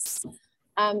ritualize.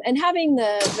 And having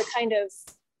the kind of,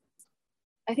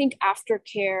 I think,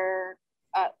 aftercare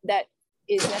that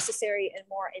is necessary in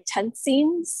more intense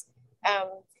scenes.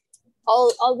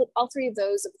 All three of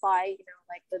those apply,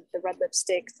 like the red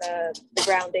lipstick, the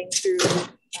grounding through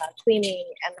cleaning,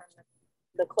 and then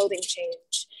the clothing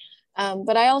change.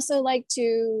 But I also like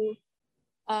to,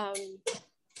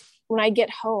 when I get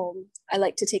home, I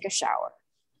like to take a shower,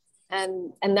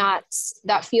 and that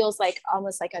feels like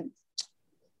almost like an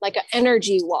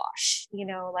energy wash,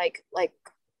 like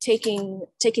taking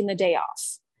the day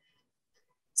off.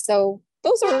 So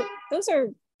those are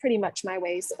pretty much my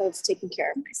ways of taking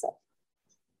care of myself.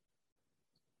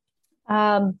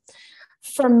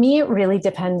 For me, it really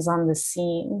depends on the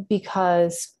scene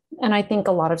because, and I think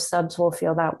a lot of subs will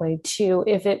feel that way too,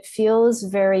 if it feels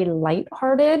very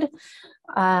lighthearted,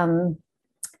 and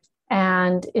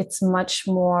it's much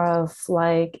more of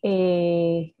like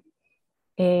a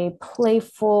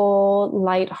playful,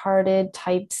 lighthearted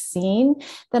type scene,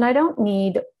 then I don't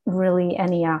need really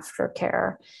any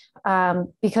aftercare,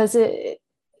 because it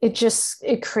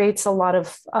creates a lot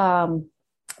of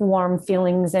warm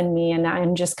feelings in me, and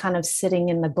I'm just kind of sitting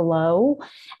in the glow,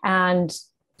 and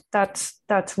that's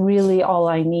really all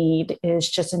I need, is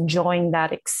just enjoying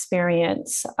that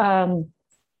experience.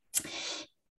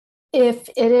 If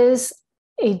it is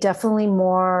a definitely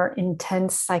more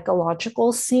intense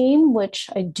psychological scene, which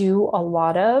I do a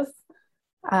lot of,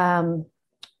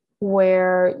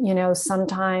 where,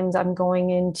 sometimes I'm going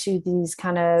into these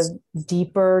kind of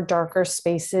deeper, darker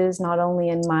spaces, not only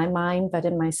in my mind, but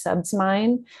in my sub's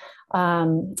mind,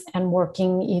 and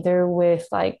working either with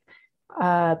like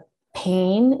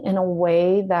pain in a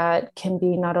way that can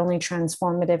be not only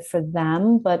transformative for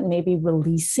them, but maybe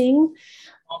releasing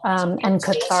and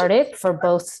cathartic for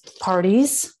both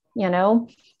parties, then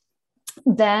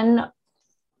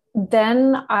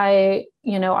I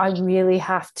really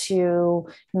have to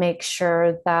make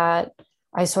sure that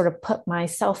I sort of put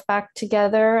myself back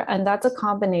together. And that's a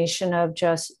combination of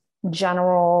just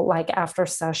general, like after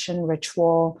session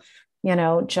ritual,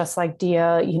 just like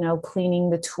Dia,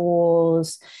 cleaning the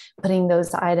tools, putting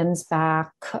those items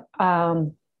back,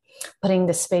 putting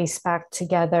the space back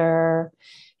together,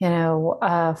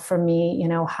 for me,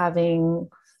 having,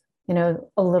 a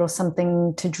little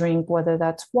something to drink, whether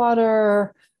that's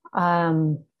water.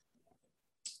 For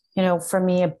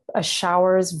me, a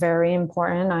shower is very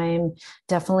important. I'm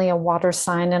definitely a water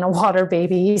sign and a water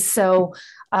baby. So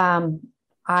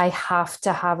I have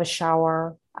to have a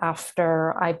shower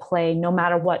after I play, no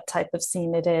matter what type of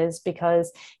scene it is,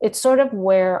 because it's sort of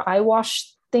where I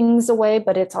wash things away,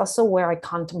 but it's also where I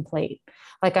contemplate.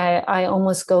 Like I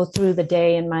almost go through the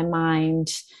day in my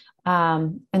mind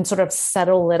and sort of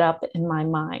settle it up in my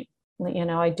mind.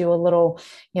 I do a little,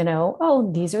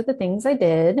 oh, these are the things I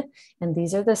did, and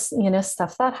these are the,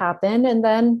 stuff that happened. And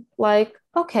then like,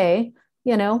 okay,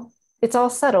 it's all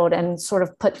settled and sort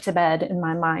of put to bed in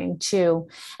my mind too.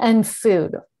 And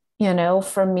food,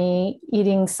 for me,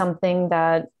 eating something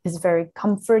that is very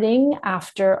comforting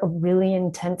after a really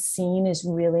intense scene is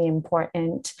really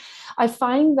important. I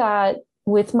find that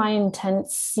with my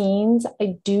intense scenes,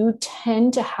 I do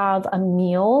tend to have a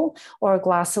meal or a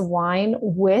glass of wine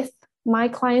with my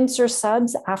clients or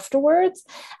subs afterwards,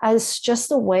 as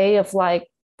just a way of like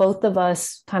both of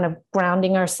us kind of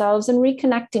grounding ourselves and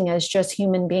reconnecting as just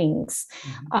human beings.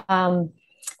 Mm-hmm.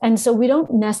 And so we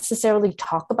don't necessarily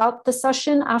talk about the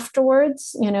session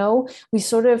afterwards. We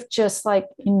sort of just like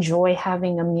enjoy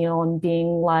having a meal and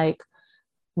being like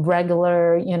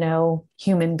regular,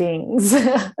 human beings.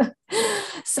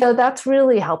 So that's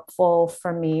really helpful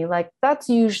for me. Like that's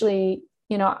usually,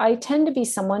 I tend to be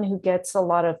someone who gets a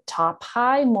lot of top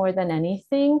high more than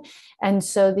anything. And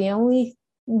so the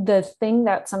thing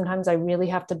that sometimes I really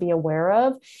have to be aware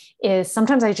of is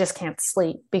sometimes I just can't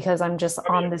sleep because I'm just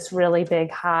on this really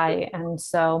big high. And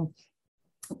so,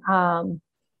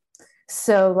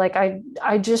 like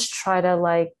I just try to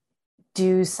like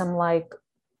do some like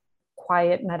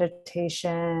quiet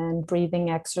meditation, breathing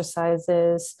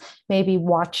exercises, maybe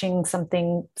watching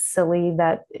something silly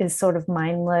that is sort of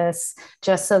mindless,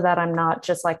 just so that I'm not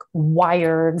just like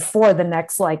wired for the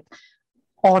next like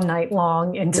all night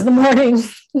long into the morning.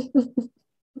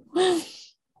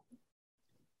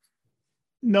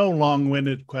 No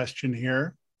long-winded question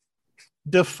here.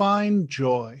 Define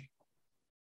joy.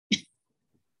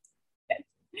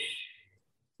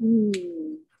 Do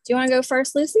you want to go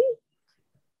first, Lusy?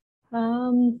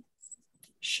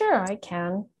 Sure, I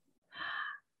can.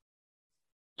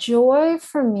 Joy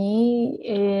for me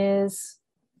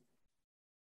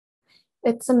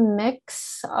it's a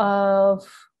mix of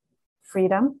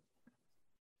freedom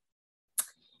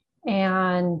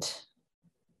and,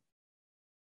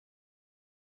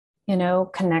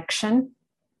 connection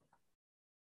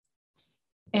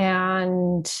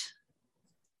and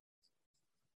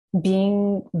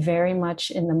being very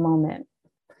much in the moment.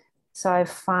 So I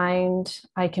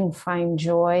can find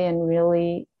joy in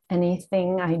really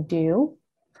anything I do.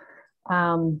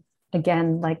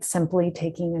 Again, like simply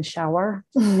taking a shower.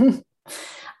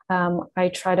 I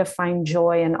try to find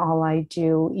joy in all I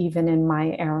do, even in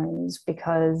my errands,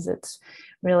 because it's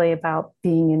really about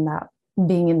being in the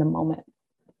moment.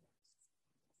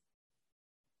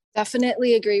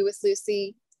 Definitely agree with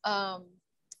Lusy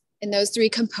in those three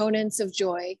components of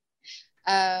joy: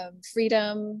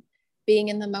 freedom, being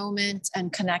in the moment,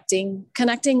 and connecting,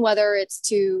 whether it's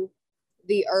to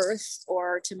the earth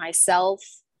or to myself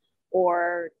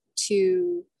or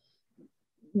to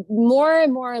more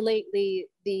and more lately,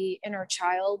 the inner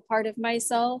child part of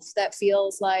myself that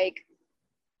feels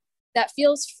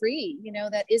free,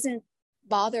 that isn't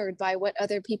bothered by what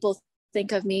other people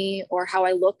think of me or how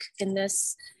I look in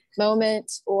this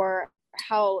moment or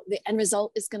how the end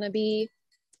result is going to be.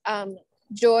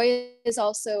 Joy is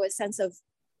also a sense of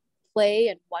play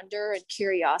and wonder and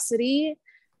curiosity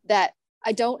that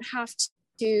I don't have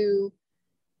to,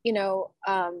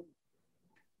 I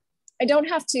don't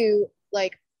have to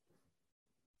like,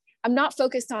 I'm not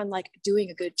focused on like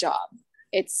doing a good job.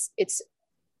 It's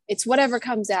whatever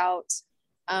comes out,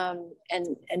 and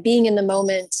being in the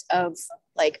moment of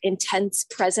like intense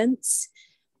presence,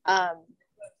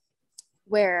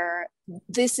 where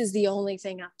this is the only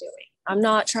thing I'm doing. I'm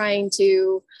not trying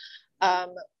to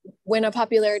win a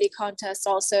popularity contest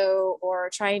also, or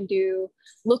trying to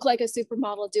look like a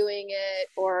supermodel doing it,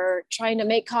 or trying to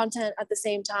make content at the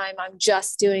same time. I'm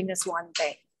just doing this one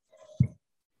thing.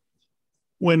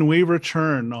 When we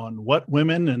return on What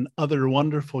Women and Other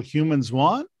Wonderful Humans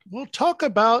Want, we'll talk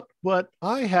about what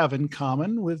I have in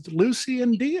common with Lusy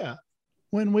and Dia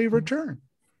when we return.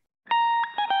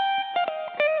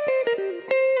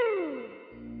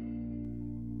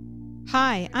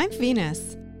 Hi, I'm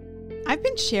Venus. I've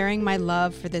been sharing my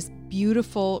love for this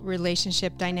beautiful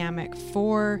relationship dynamic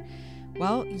for,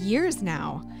 years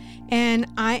now. And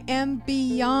I am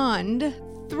beyond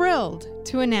thrilled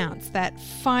to announce that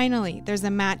finally there's a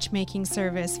matchmaking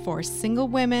service for single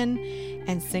women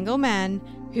and single men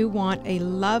who want a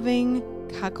loving,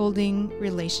 cuckolding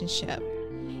relationship.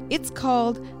 It's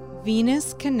called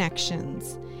Venus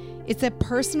Connections. It's a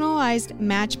personalized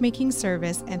matchmaking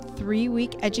service and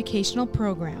 3-week educational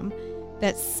program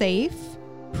that's safe,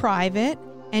 private,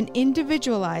 and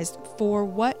individualized for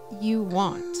what you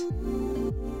want.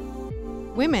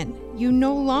 Women, you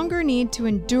no longer need to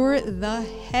endure the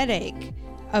headache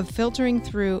of filtering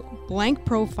through blank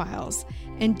profiles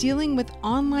and dealing with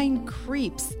online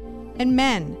creeps. And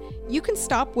men, you can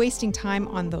stop wasting time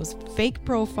on those fake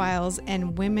profiles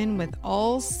and women with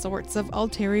all sorts of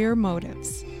ulterior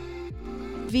motives.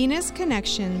 Venus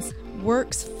Connections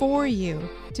works for you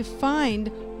to find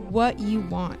what you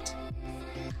want.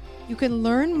 You can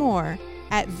learn more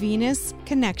at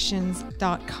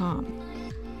venusconnections.com.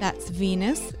 That's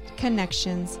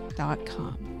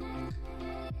venusconnections.com.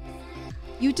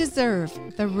 You deserve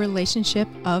the relationship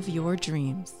of your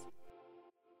dreams.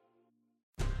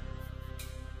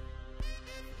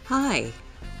 Hi,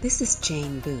 this is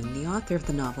Jane Boone, the author of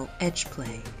the novel Edge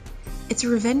Play. It's a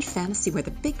revenge fantasy where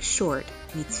The Big Short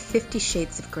meets 50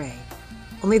 Shades of Grey.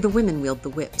 Only the women wield the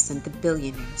whips and the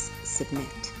billionaires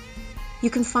submit. You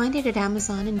can find it at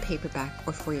Amazon in paperback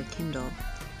or for your Kindle.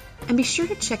 And be sure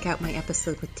to check out my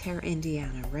episode with Tara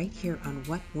Indiana right here on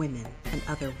What Women and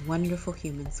Other Wonderful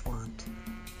Humans Want.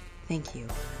 Thank you.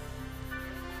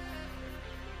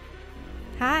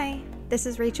 Hi, this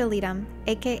is Rachel Leadham,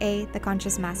 aka The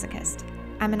Conscious Masochist.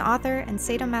 I'm an author and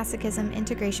sadomasochism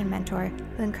integration mentor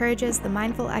who encourages the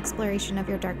mindful exploration of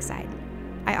your dark side.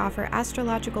 I offer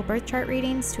astrological birth chart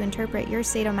readings to interpret your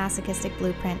sadomasochistic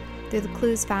blueprint through the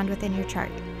clues found within your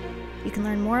chart. You can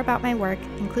learn more about my work,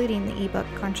 including the ebook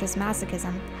Conscious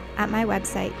Masochism, at my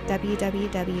website,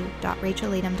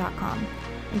 www.rachelleadham.com,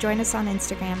 and join us on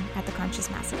Instagram at The Conscious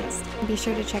Masochist. And be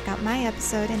sure to check out my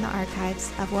episode in the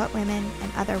archives of What Women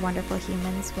and Other Wonderful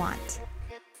Humans Want.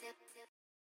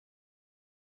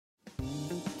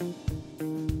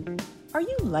 Are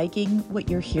you liking what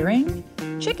you're hearing?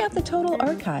 Check out the total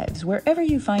archives wherever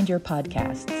you find your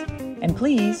podcasts. And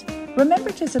please,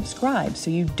 remember to subscribe so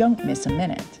you don't miss a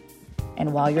minute.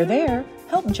 And while you're there,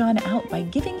 help John out by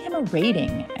giving him a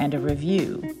rating and a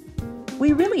review.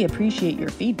 We really appreciate your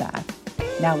feedback.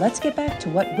 Now let's get back to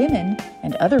what women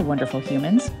and other wonderful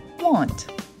humans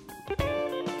want.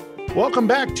 Welcome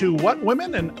back to What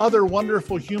Women and Other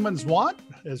Wonderful Humans Want,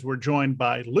 as we're joined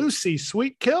by Lusy,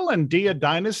 Sweetkill, and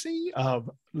DiaDynasty of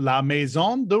La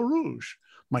Maison du Rouge.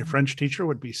 My French teacher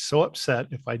would be so upset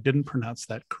if I didn't pronounce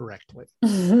that correctly.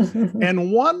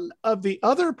 And one of the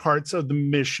other parts of the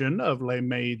mission of La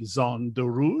Maison du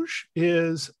Rouge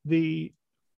is the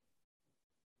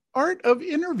art of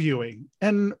interviewing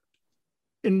and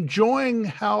enjoying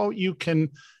how you can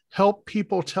help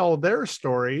people tell their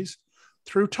stories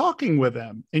through talking with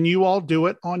them. And you all do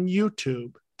it on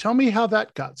YouTube. Tell me how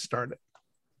that got started.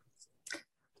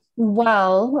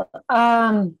 Well,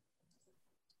 a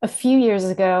few years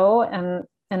ago, and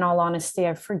in all honesty,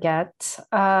 I forget,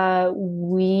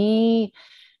 we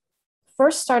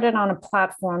first started on a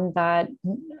platform that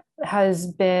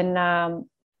has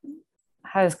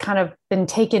kind of been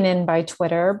taken in by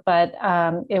Twitter, but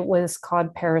it was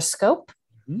called Periscope.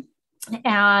 Mm-hmm.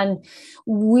 And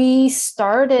we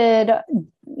started,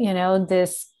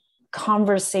 this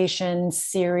conversation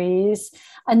series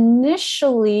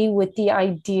initially with the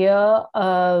idea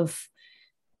of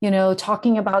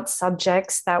talking about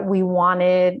subjects that we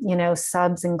wanted,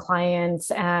 subs and clients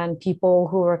and people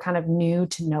who were kind of new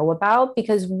to know about,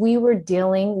 because we were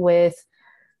dealing with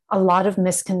a lot of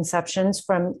misconceptions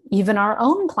from even our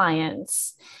own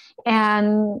clients.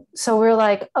 And so we're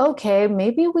like, okay,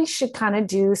 maybe we should kind of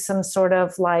do some sort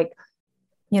of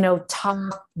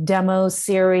talk demo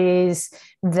series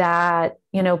that,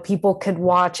 people could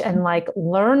watch and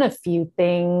learn a few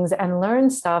things and learn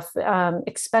stuff,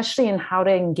 especially in how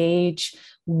to engage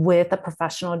with a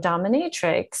professional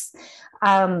dominatrix.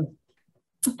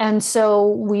 And so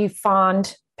we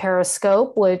found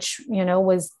Periscope, which,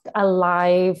 was a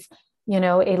live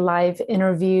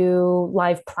interview,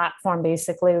 live platform.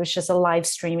 Basically, it was just a live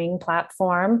streaming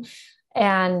platform.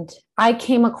 And I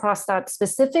came across that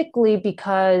specifically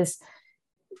because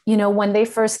when they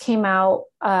first came out,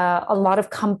 a lot of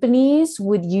companies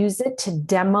would use it to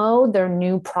demo their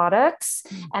new products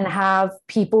and have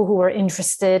people who are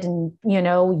interested in,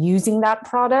 using that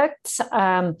product,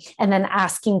 and then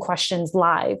asking questions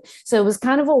live. So it was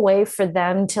kind of a way for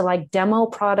them to like demo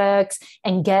products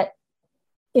and get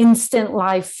instant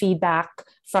live feedback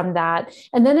from that.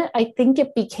 And then I think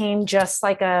it became just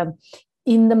like a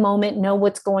in the moment, know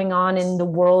what's going on in the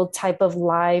world type of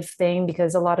live thing,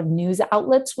 because a lot of news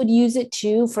outlets would use it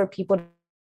too for people to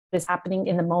is happening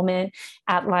in the moment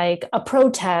at like a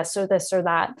protest or this or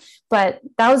that. But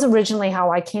that was originally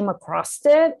how I came across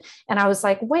it. And I was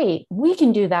like, wait, we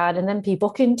can do that. And then people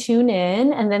can tune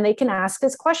in and then they can ask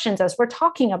us questions as we're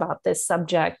talking about this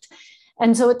subject.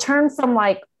 And so it turned from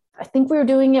like, I think we were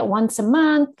doing it once a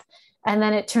month. And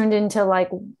then it turned into like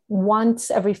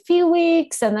once every few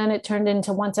weeks. And then it turned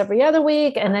into once every other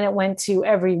week. And then it went to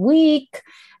every week.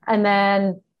 And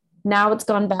then now it's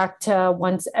gone back to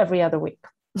once every other week.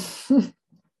 Do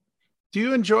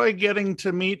you enjoy getting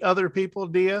to meet other people,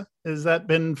 Dia? Has that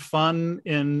been fun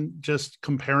in just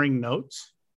comparing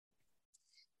notes?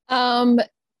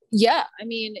 Yeah. I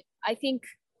mean, I think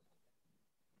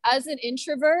as an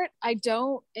introvert, I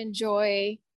don't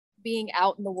enjoy being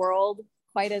out in the world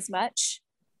quite as much,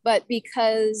 but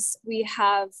because we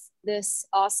have this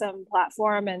awesome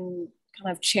platform and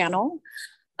kind of channel,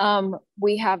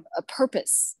 we have a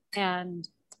purpose and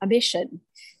a mission.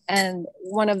 And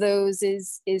one of those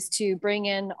is to bring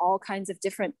in all kinds of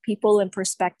different people and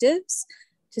perspectives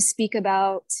to speak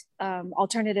about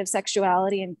alternative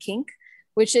sexuality and kink,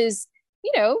 which is,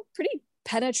 pretty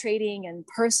penetrating and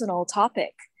personal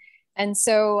topic. And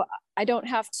so I don't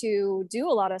have to do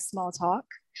a lot of small talk.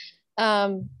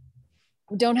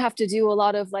 Don't have to do a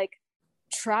lot of like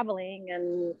traveling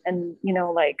and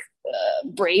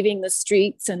braving the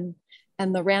streets and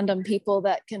the random people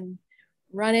that can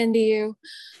run into you,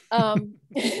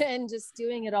 and just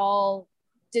doing it all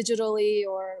digitally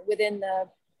or within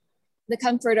the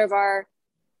comfort of our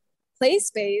play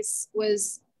space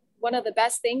was one of the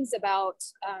best things about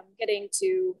getting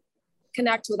to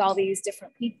connect with all these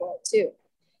different people too,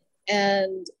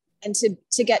 and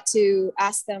to get to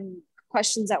ask them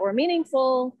questions that were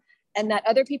meaningful and that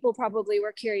other people probably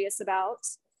were curious about,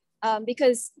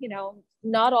 because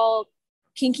not all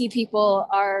kinky people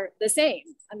are the same.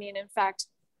 I mean, in fact,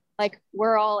 like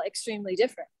we're all extremely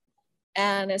different,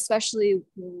 and especially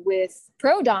with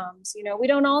pro doms, we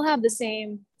don't all have the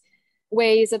same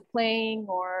ways of playing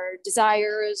or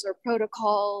desires or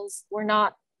protocols. We're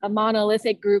not a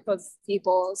monolithic group of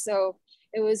people. So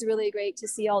it was really great to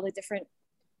see all the different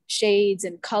shades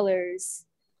and colors,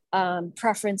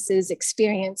 preferences,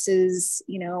 experiences,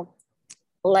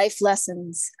 life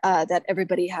lessons that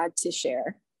everybody had to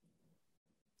share.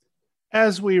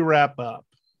 As we wrap up,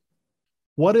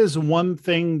 what is one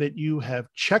thing that you have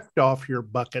checked off your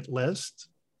bucket list?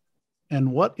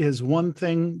 And what is one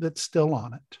thing that's still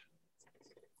on it?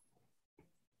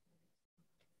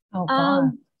 Oh,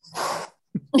 God.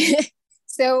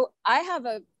 So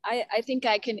I think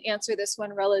I can answer this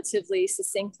one relatively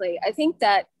succinctly. I think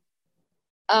that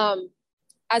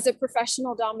as a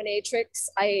professional dominatrix,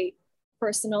 I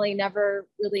personally never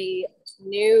really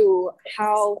knew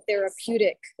how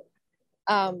therapeutic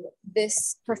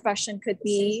this profession could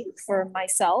be for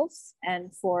myself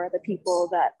and for the people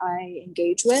that I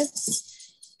engage with.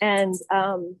 And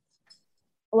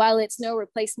while it's no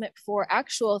replacement for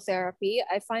actual therapy,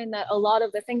 I find that a lot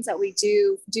of the things that we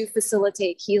do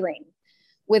facilitate healing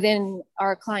within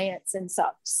our clients and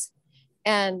subs,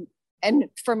 and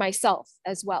for myself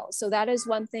as well. So that is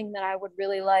one thing that I would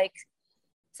really like.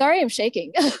 Sorry, I'm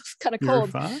shaking. Kind of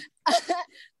cold.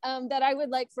 That I would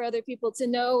like for other people to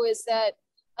know is that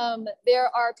there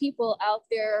are people out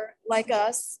there like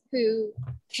us who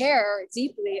care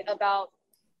deeply about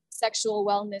sexual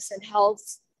wellness and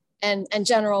health and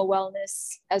general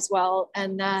wellness as well.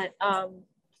 And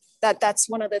that's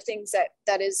one of the things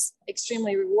that is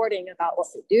extremely rewarding about what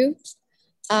we do.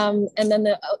 And then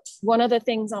one of the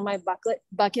things on my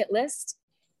bucket list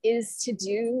is to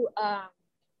do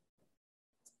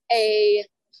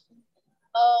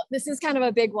this is kind of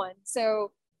a big one.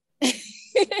 So,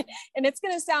 and it's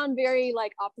going to sound very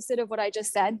like opposite of what I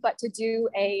just said, but to do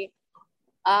a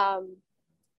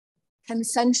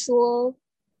consensual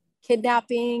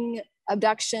kidnapping,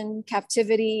 abduction,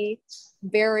 captivity,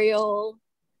 burial,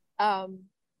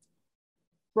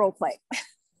 role play.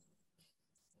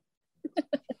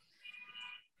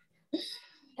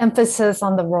 Emphasis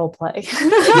on the role play.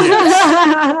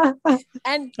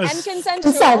 and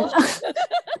consensual.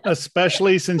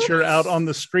 Especially since you're out on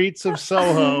the streets of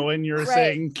Soho and you're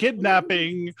saying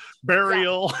kidnapping,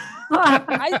 burial.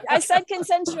 I said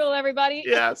consensual, everybody.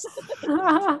 Yes.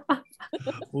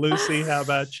 Lusy, how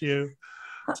about you?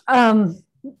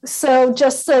 So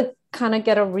just to kind of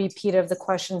get a repeat of the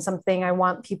question, something I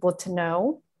want people to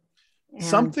know.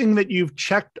 Something that you've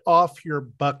checked off your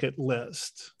bucket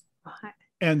list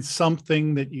and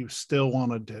something that you still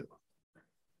want to do.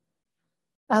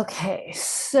 Okay,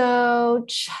 so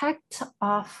checked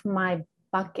off my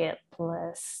bucket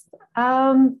list.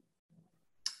 God,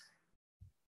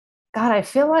 I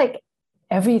feel like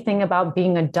everything about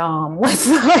being a dom was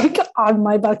like on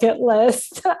my bucket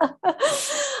list.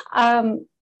 I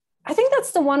think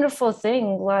that's the wonderful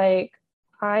thing. Like,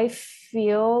 I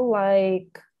feel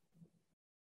like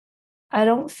I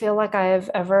don't feel like I've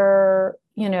ever,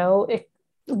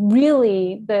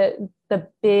 really the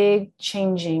big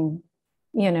changing,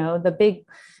 the big,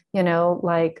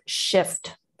 like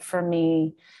shift for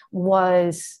me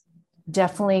was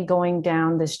definitely going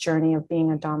down this journey of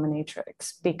being a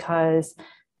dominatrix, because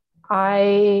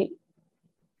I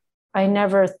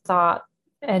never thought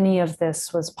any of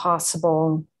this was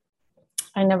possible.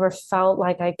 I never felt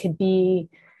like I could be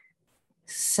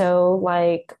so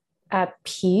like at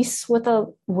peace with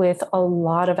a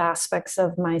lot of aspects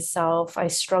of myself. I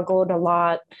struggled a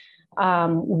lot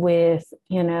with,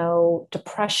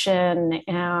 depression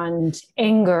and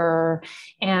anger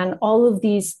and all of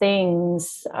these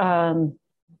things, and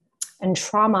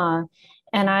trauma.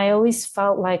 And I always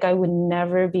felt like I would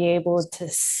never be able to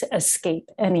escape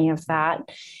any of that.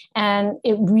 And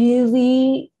it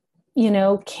really,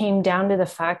 came down to the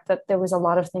fact that there was a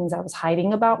lot of things I was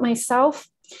hiding about myself.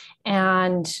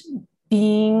 And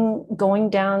going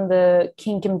down the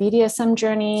kink and BDSM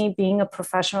journey, being a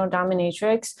professional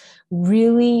dominatrix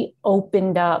really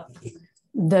opened up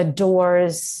the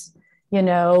doors,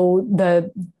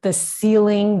 the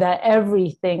ceiling, the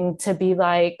everything, to be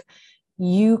like,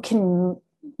 you can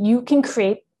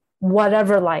create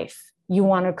whatever life you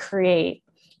want to create,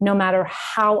 no matter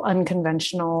how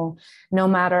unconventional, no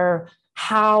matter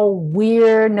how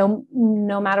weird, no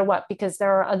matter what, because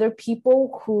there are other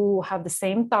people who have the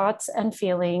same thoughts and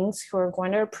feelings, who are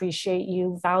going to appreciate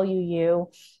you, value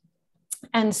you.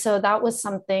 And so that was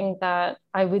something that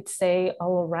I would say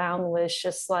all around was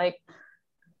just like,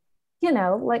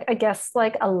 like, I guess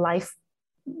like a life,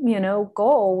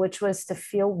 goal, which was to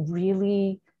feel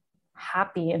really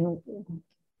happy in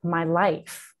my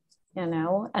life,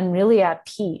 and really at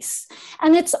peace.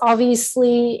 And it's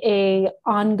obviously a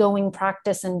ongoing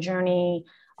practice and journey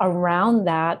around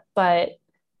that, but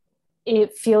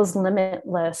it feels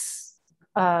limitless.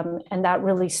 And that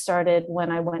really started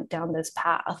when I went down this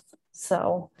path.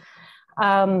 So,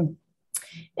 in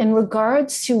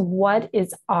regards to what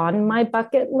is on my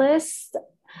bucket list,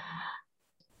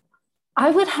 I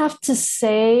would have to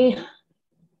say,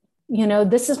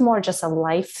 this is more just a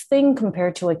life thing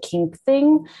compared to a kink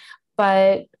thing.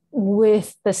 But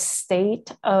with the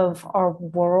state of our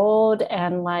world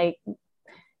and like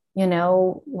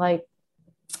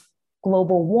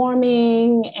global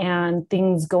warming and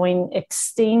things going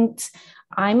extinct,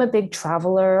 I'm a big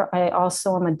traveler. I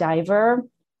also am a diver.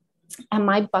 And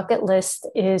my bucket list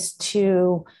is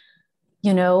to,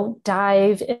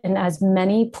 dive in as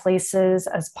many places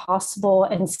as possible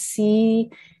and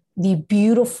see the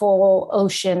beautiful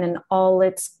ocean in all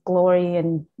its glory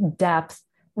and depth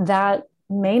that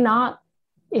may not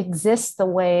exist the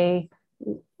way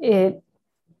it,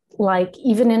 like,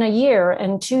 even in a year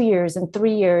and 2 years and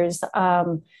 3 years,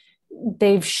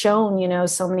 they've shown,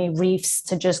 so many reefs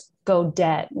to just go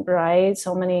dead, right?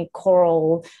 So many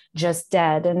coral just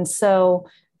dead. And so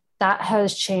that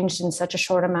has changed in such a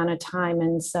short amount of time.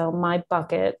 And so my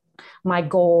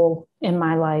goal in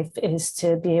my life is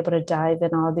to be able to dive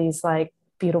in all these like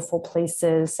beautiful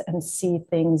places and see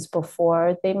things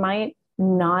before they might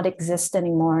not exist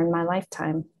anymore in my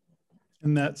lifetime.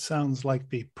 And that sounds like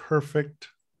the perfect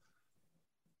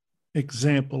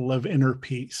example of inner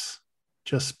peace,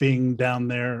 just being down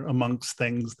there amongst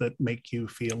things that make you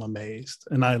feel amazed.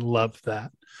 And I love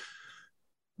that.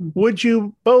 Would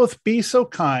you both be so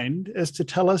kind as to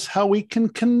tell us how we can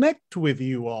connect with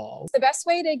you all? The best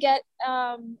way to get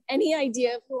any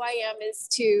idea of who I am is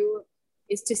to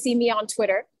see me on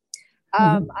Twitter.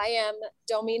 I am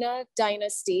Domina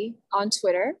Dynasty on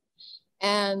Twitter,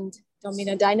 and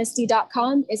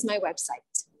dominadynasty.com is my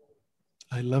website.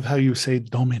 I love how you say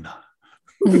Domina.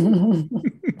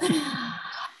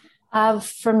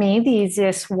 For me, the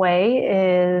easiest way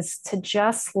is to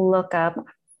just look up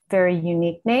very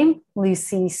unique name,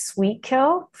 Lusy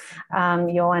Sweetkill.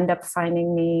 You'll end up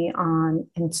finding me on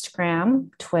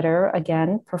Instagram, Twitter.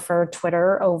 Again, prefer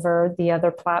Twitter over the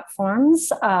other platforms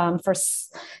for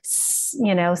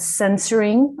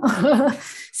censoring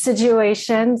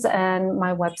situations. And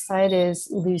my website is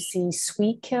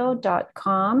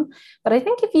lusysweetkill.com. But I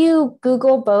think if you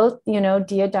Google both,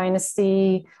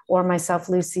 DiaDynasty or myself,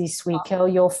 Lusy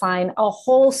Sweetkill, you'll find a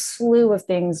whole slew of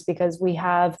things, because we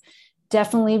have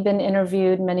definitely been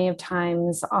interviewed many of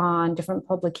times on different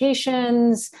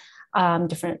publications,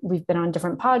 we've been on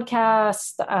different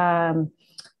podcasts,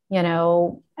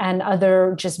 and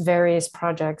other just various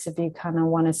projects, if you kind of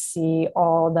want to see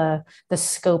all the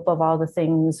scope of all the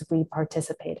things we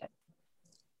participate in.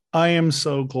 I am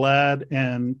so glad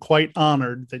and quite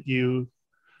honored that you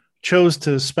chose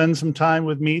to spend some time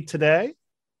with me today.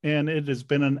 And it has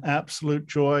been an absolute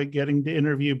joy getting to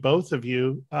interview both of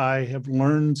you. I have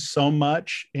learned so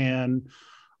much and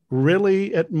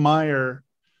really admire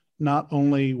not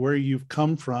only where you've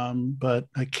come from, but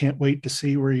I can't wait to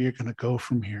see where you're going to go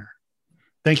from here.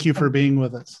 Thank you for being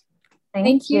with us.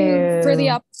 Thank you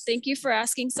thank you for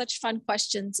asking such fun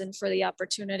questions and for the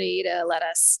opportunity to let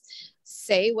us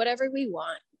say whatever we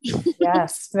want.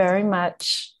 Yes, very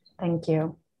much. Thank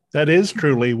you. That is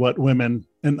truly what women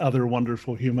and other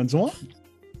wonderful humans want.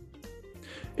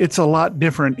 It's a lot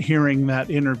different hearing that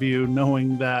interview,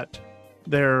 knowing that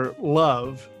their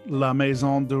love, La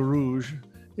Maison du Rouge,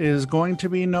 is going to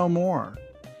be no more.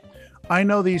 I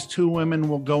know these two women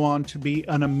will go on to be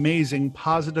an amazing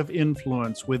positive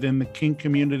influence within the kink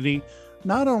community,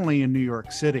 not only in New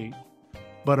York City,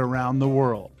 but around the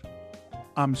world.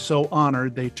 I'm so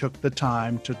honored they took the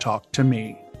time to talk to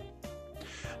me.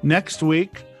 Next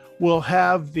week, we'll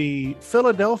have the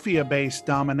Philadelphia-based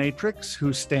dominatrix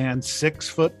who stands 6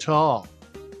 foot tall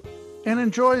and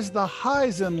enjoys the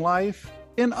highs in life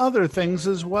in other things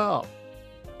as well.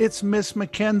 It's Miss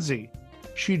Mackenzie.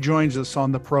 She joins us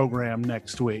on the program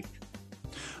next week.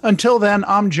 Until then,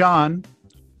 I'm John,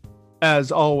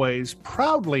 as always,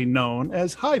 proudly known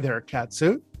as Hi There,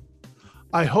 Catsuit.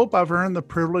 I hope I've earned the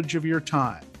privilege of your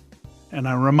time, and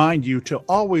I remind you to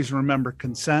always remember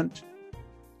consent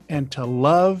and to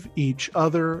love each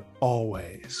other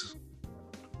always.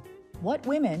 What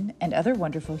Women and Other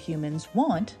Wonderful Humans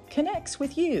Want connects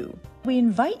with you. We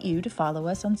invite you to follow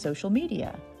us on social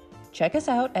media. Check us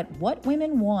out at What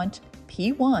Women Want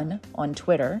P1 on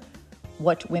Twitter,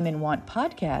 What Women Want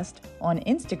Podcast on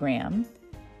Instagram,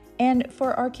 and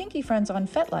for our kinky friends on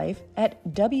FetLife at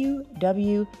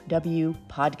WWW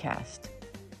Podcast.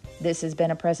 This has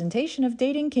been a presentation of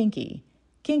Dating Kinky.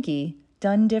 Kinky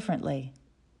done differently.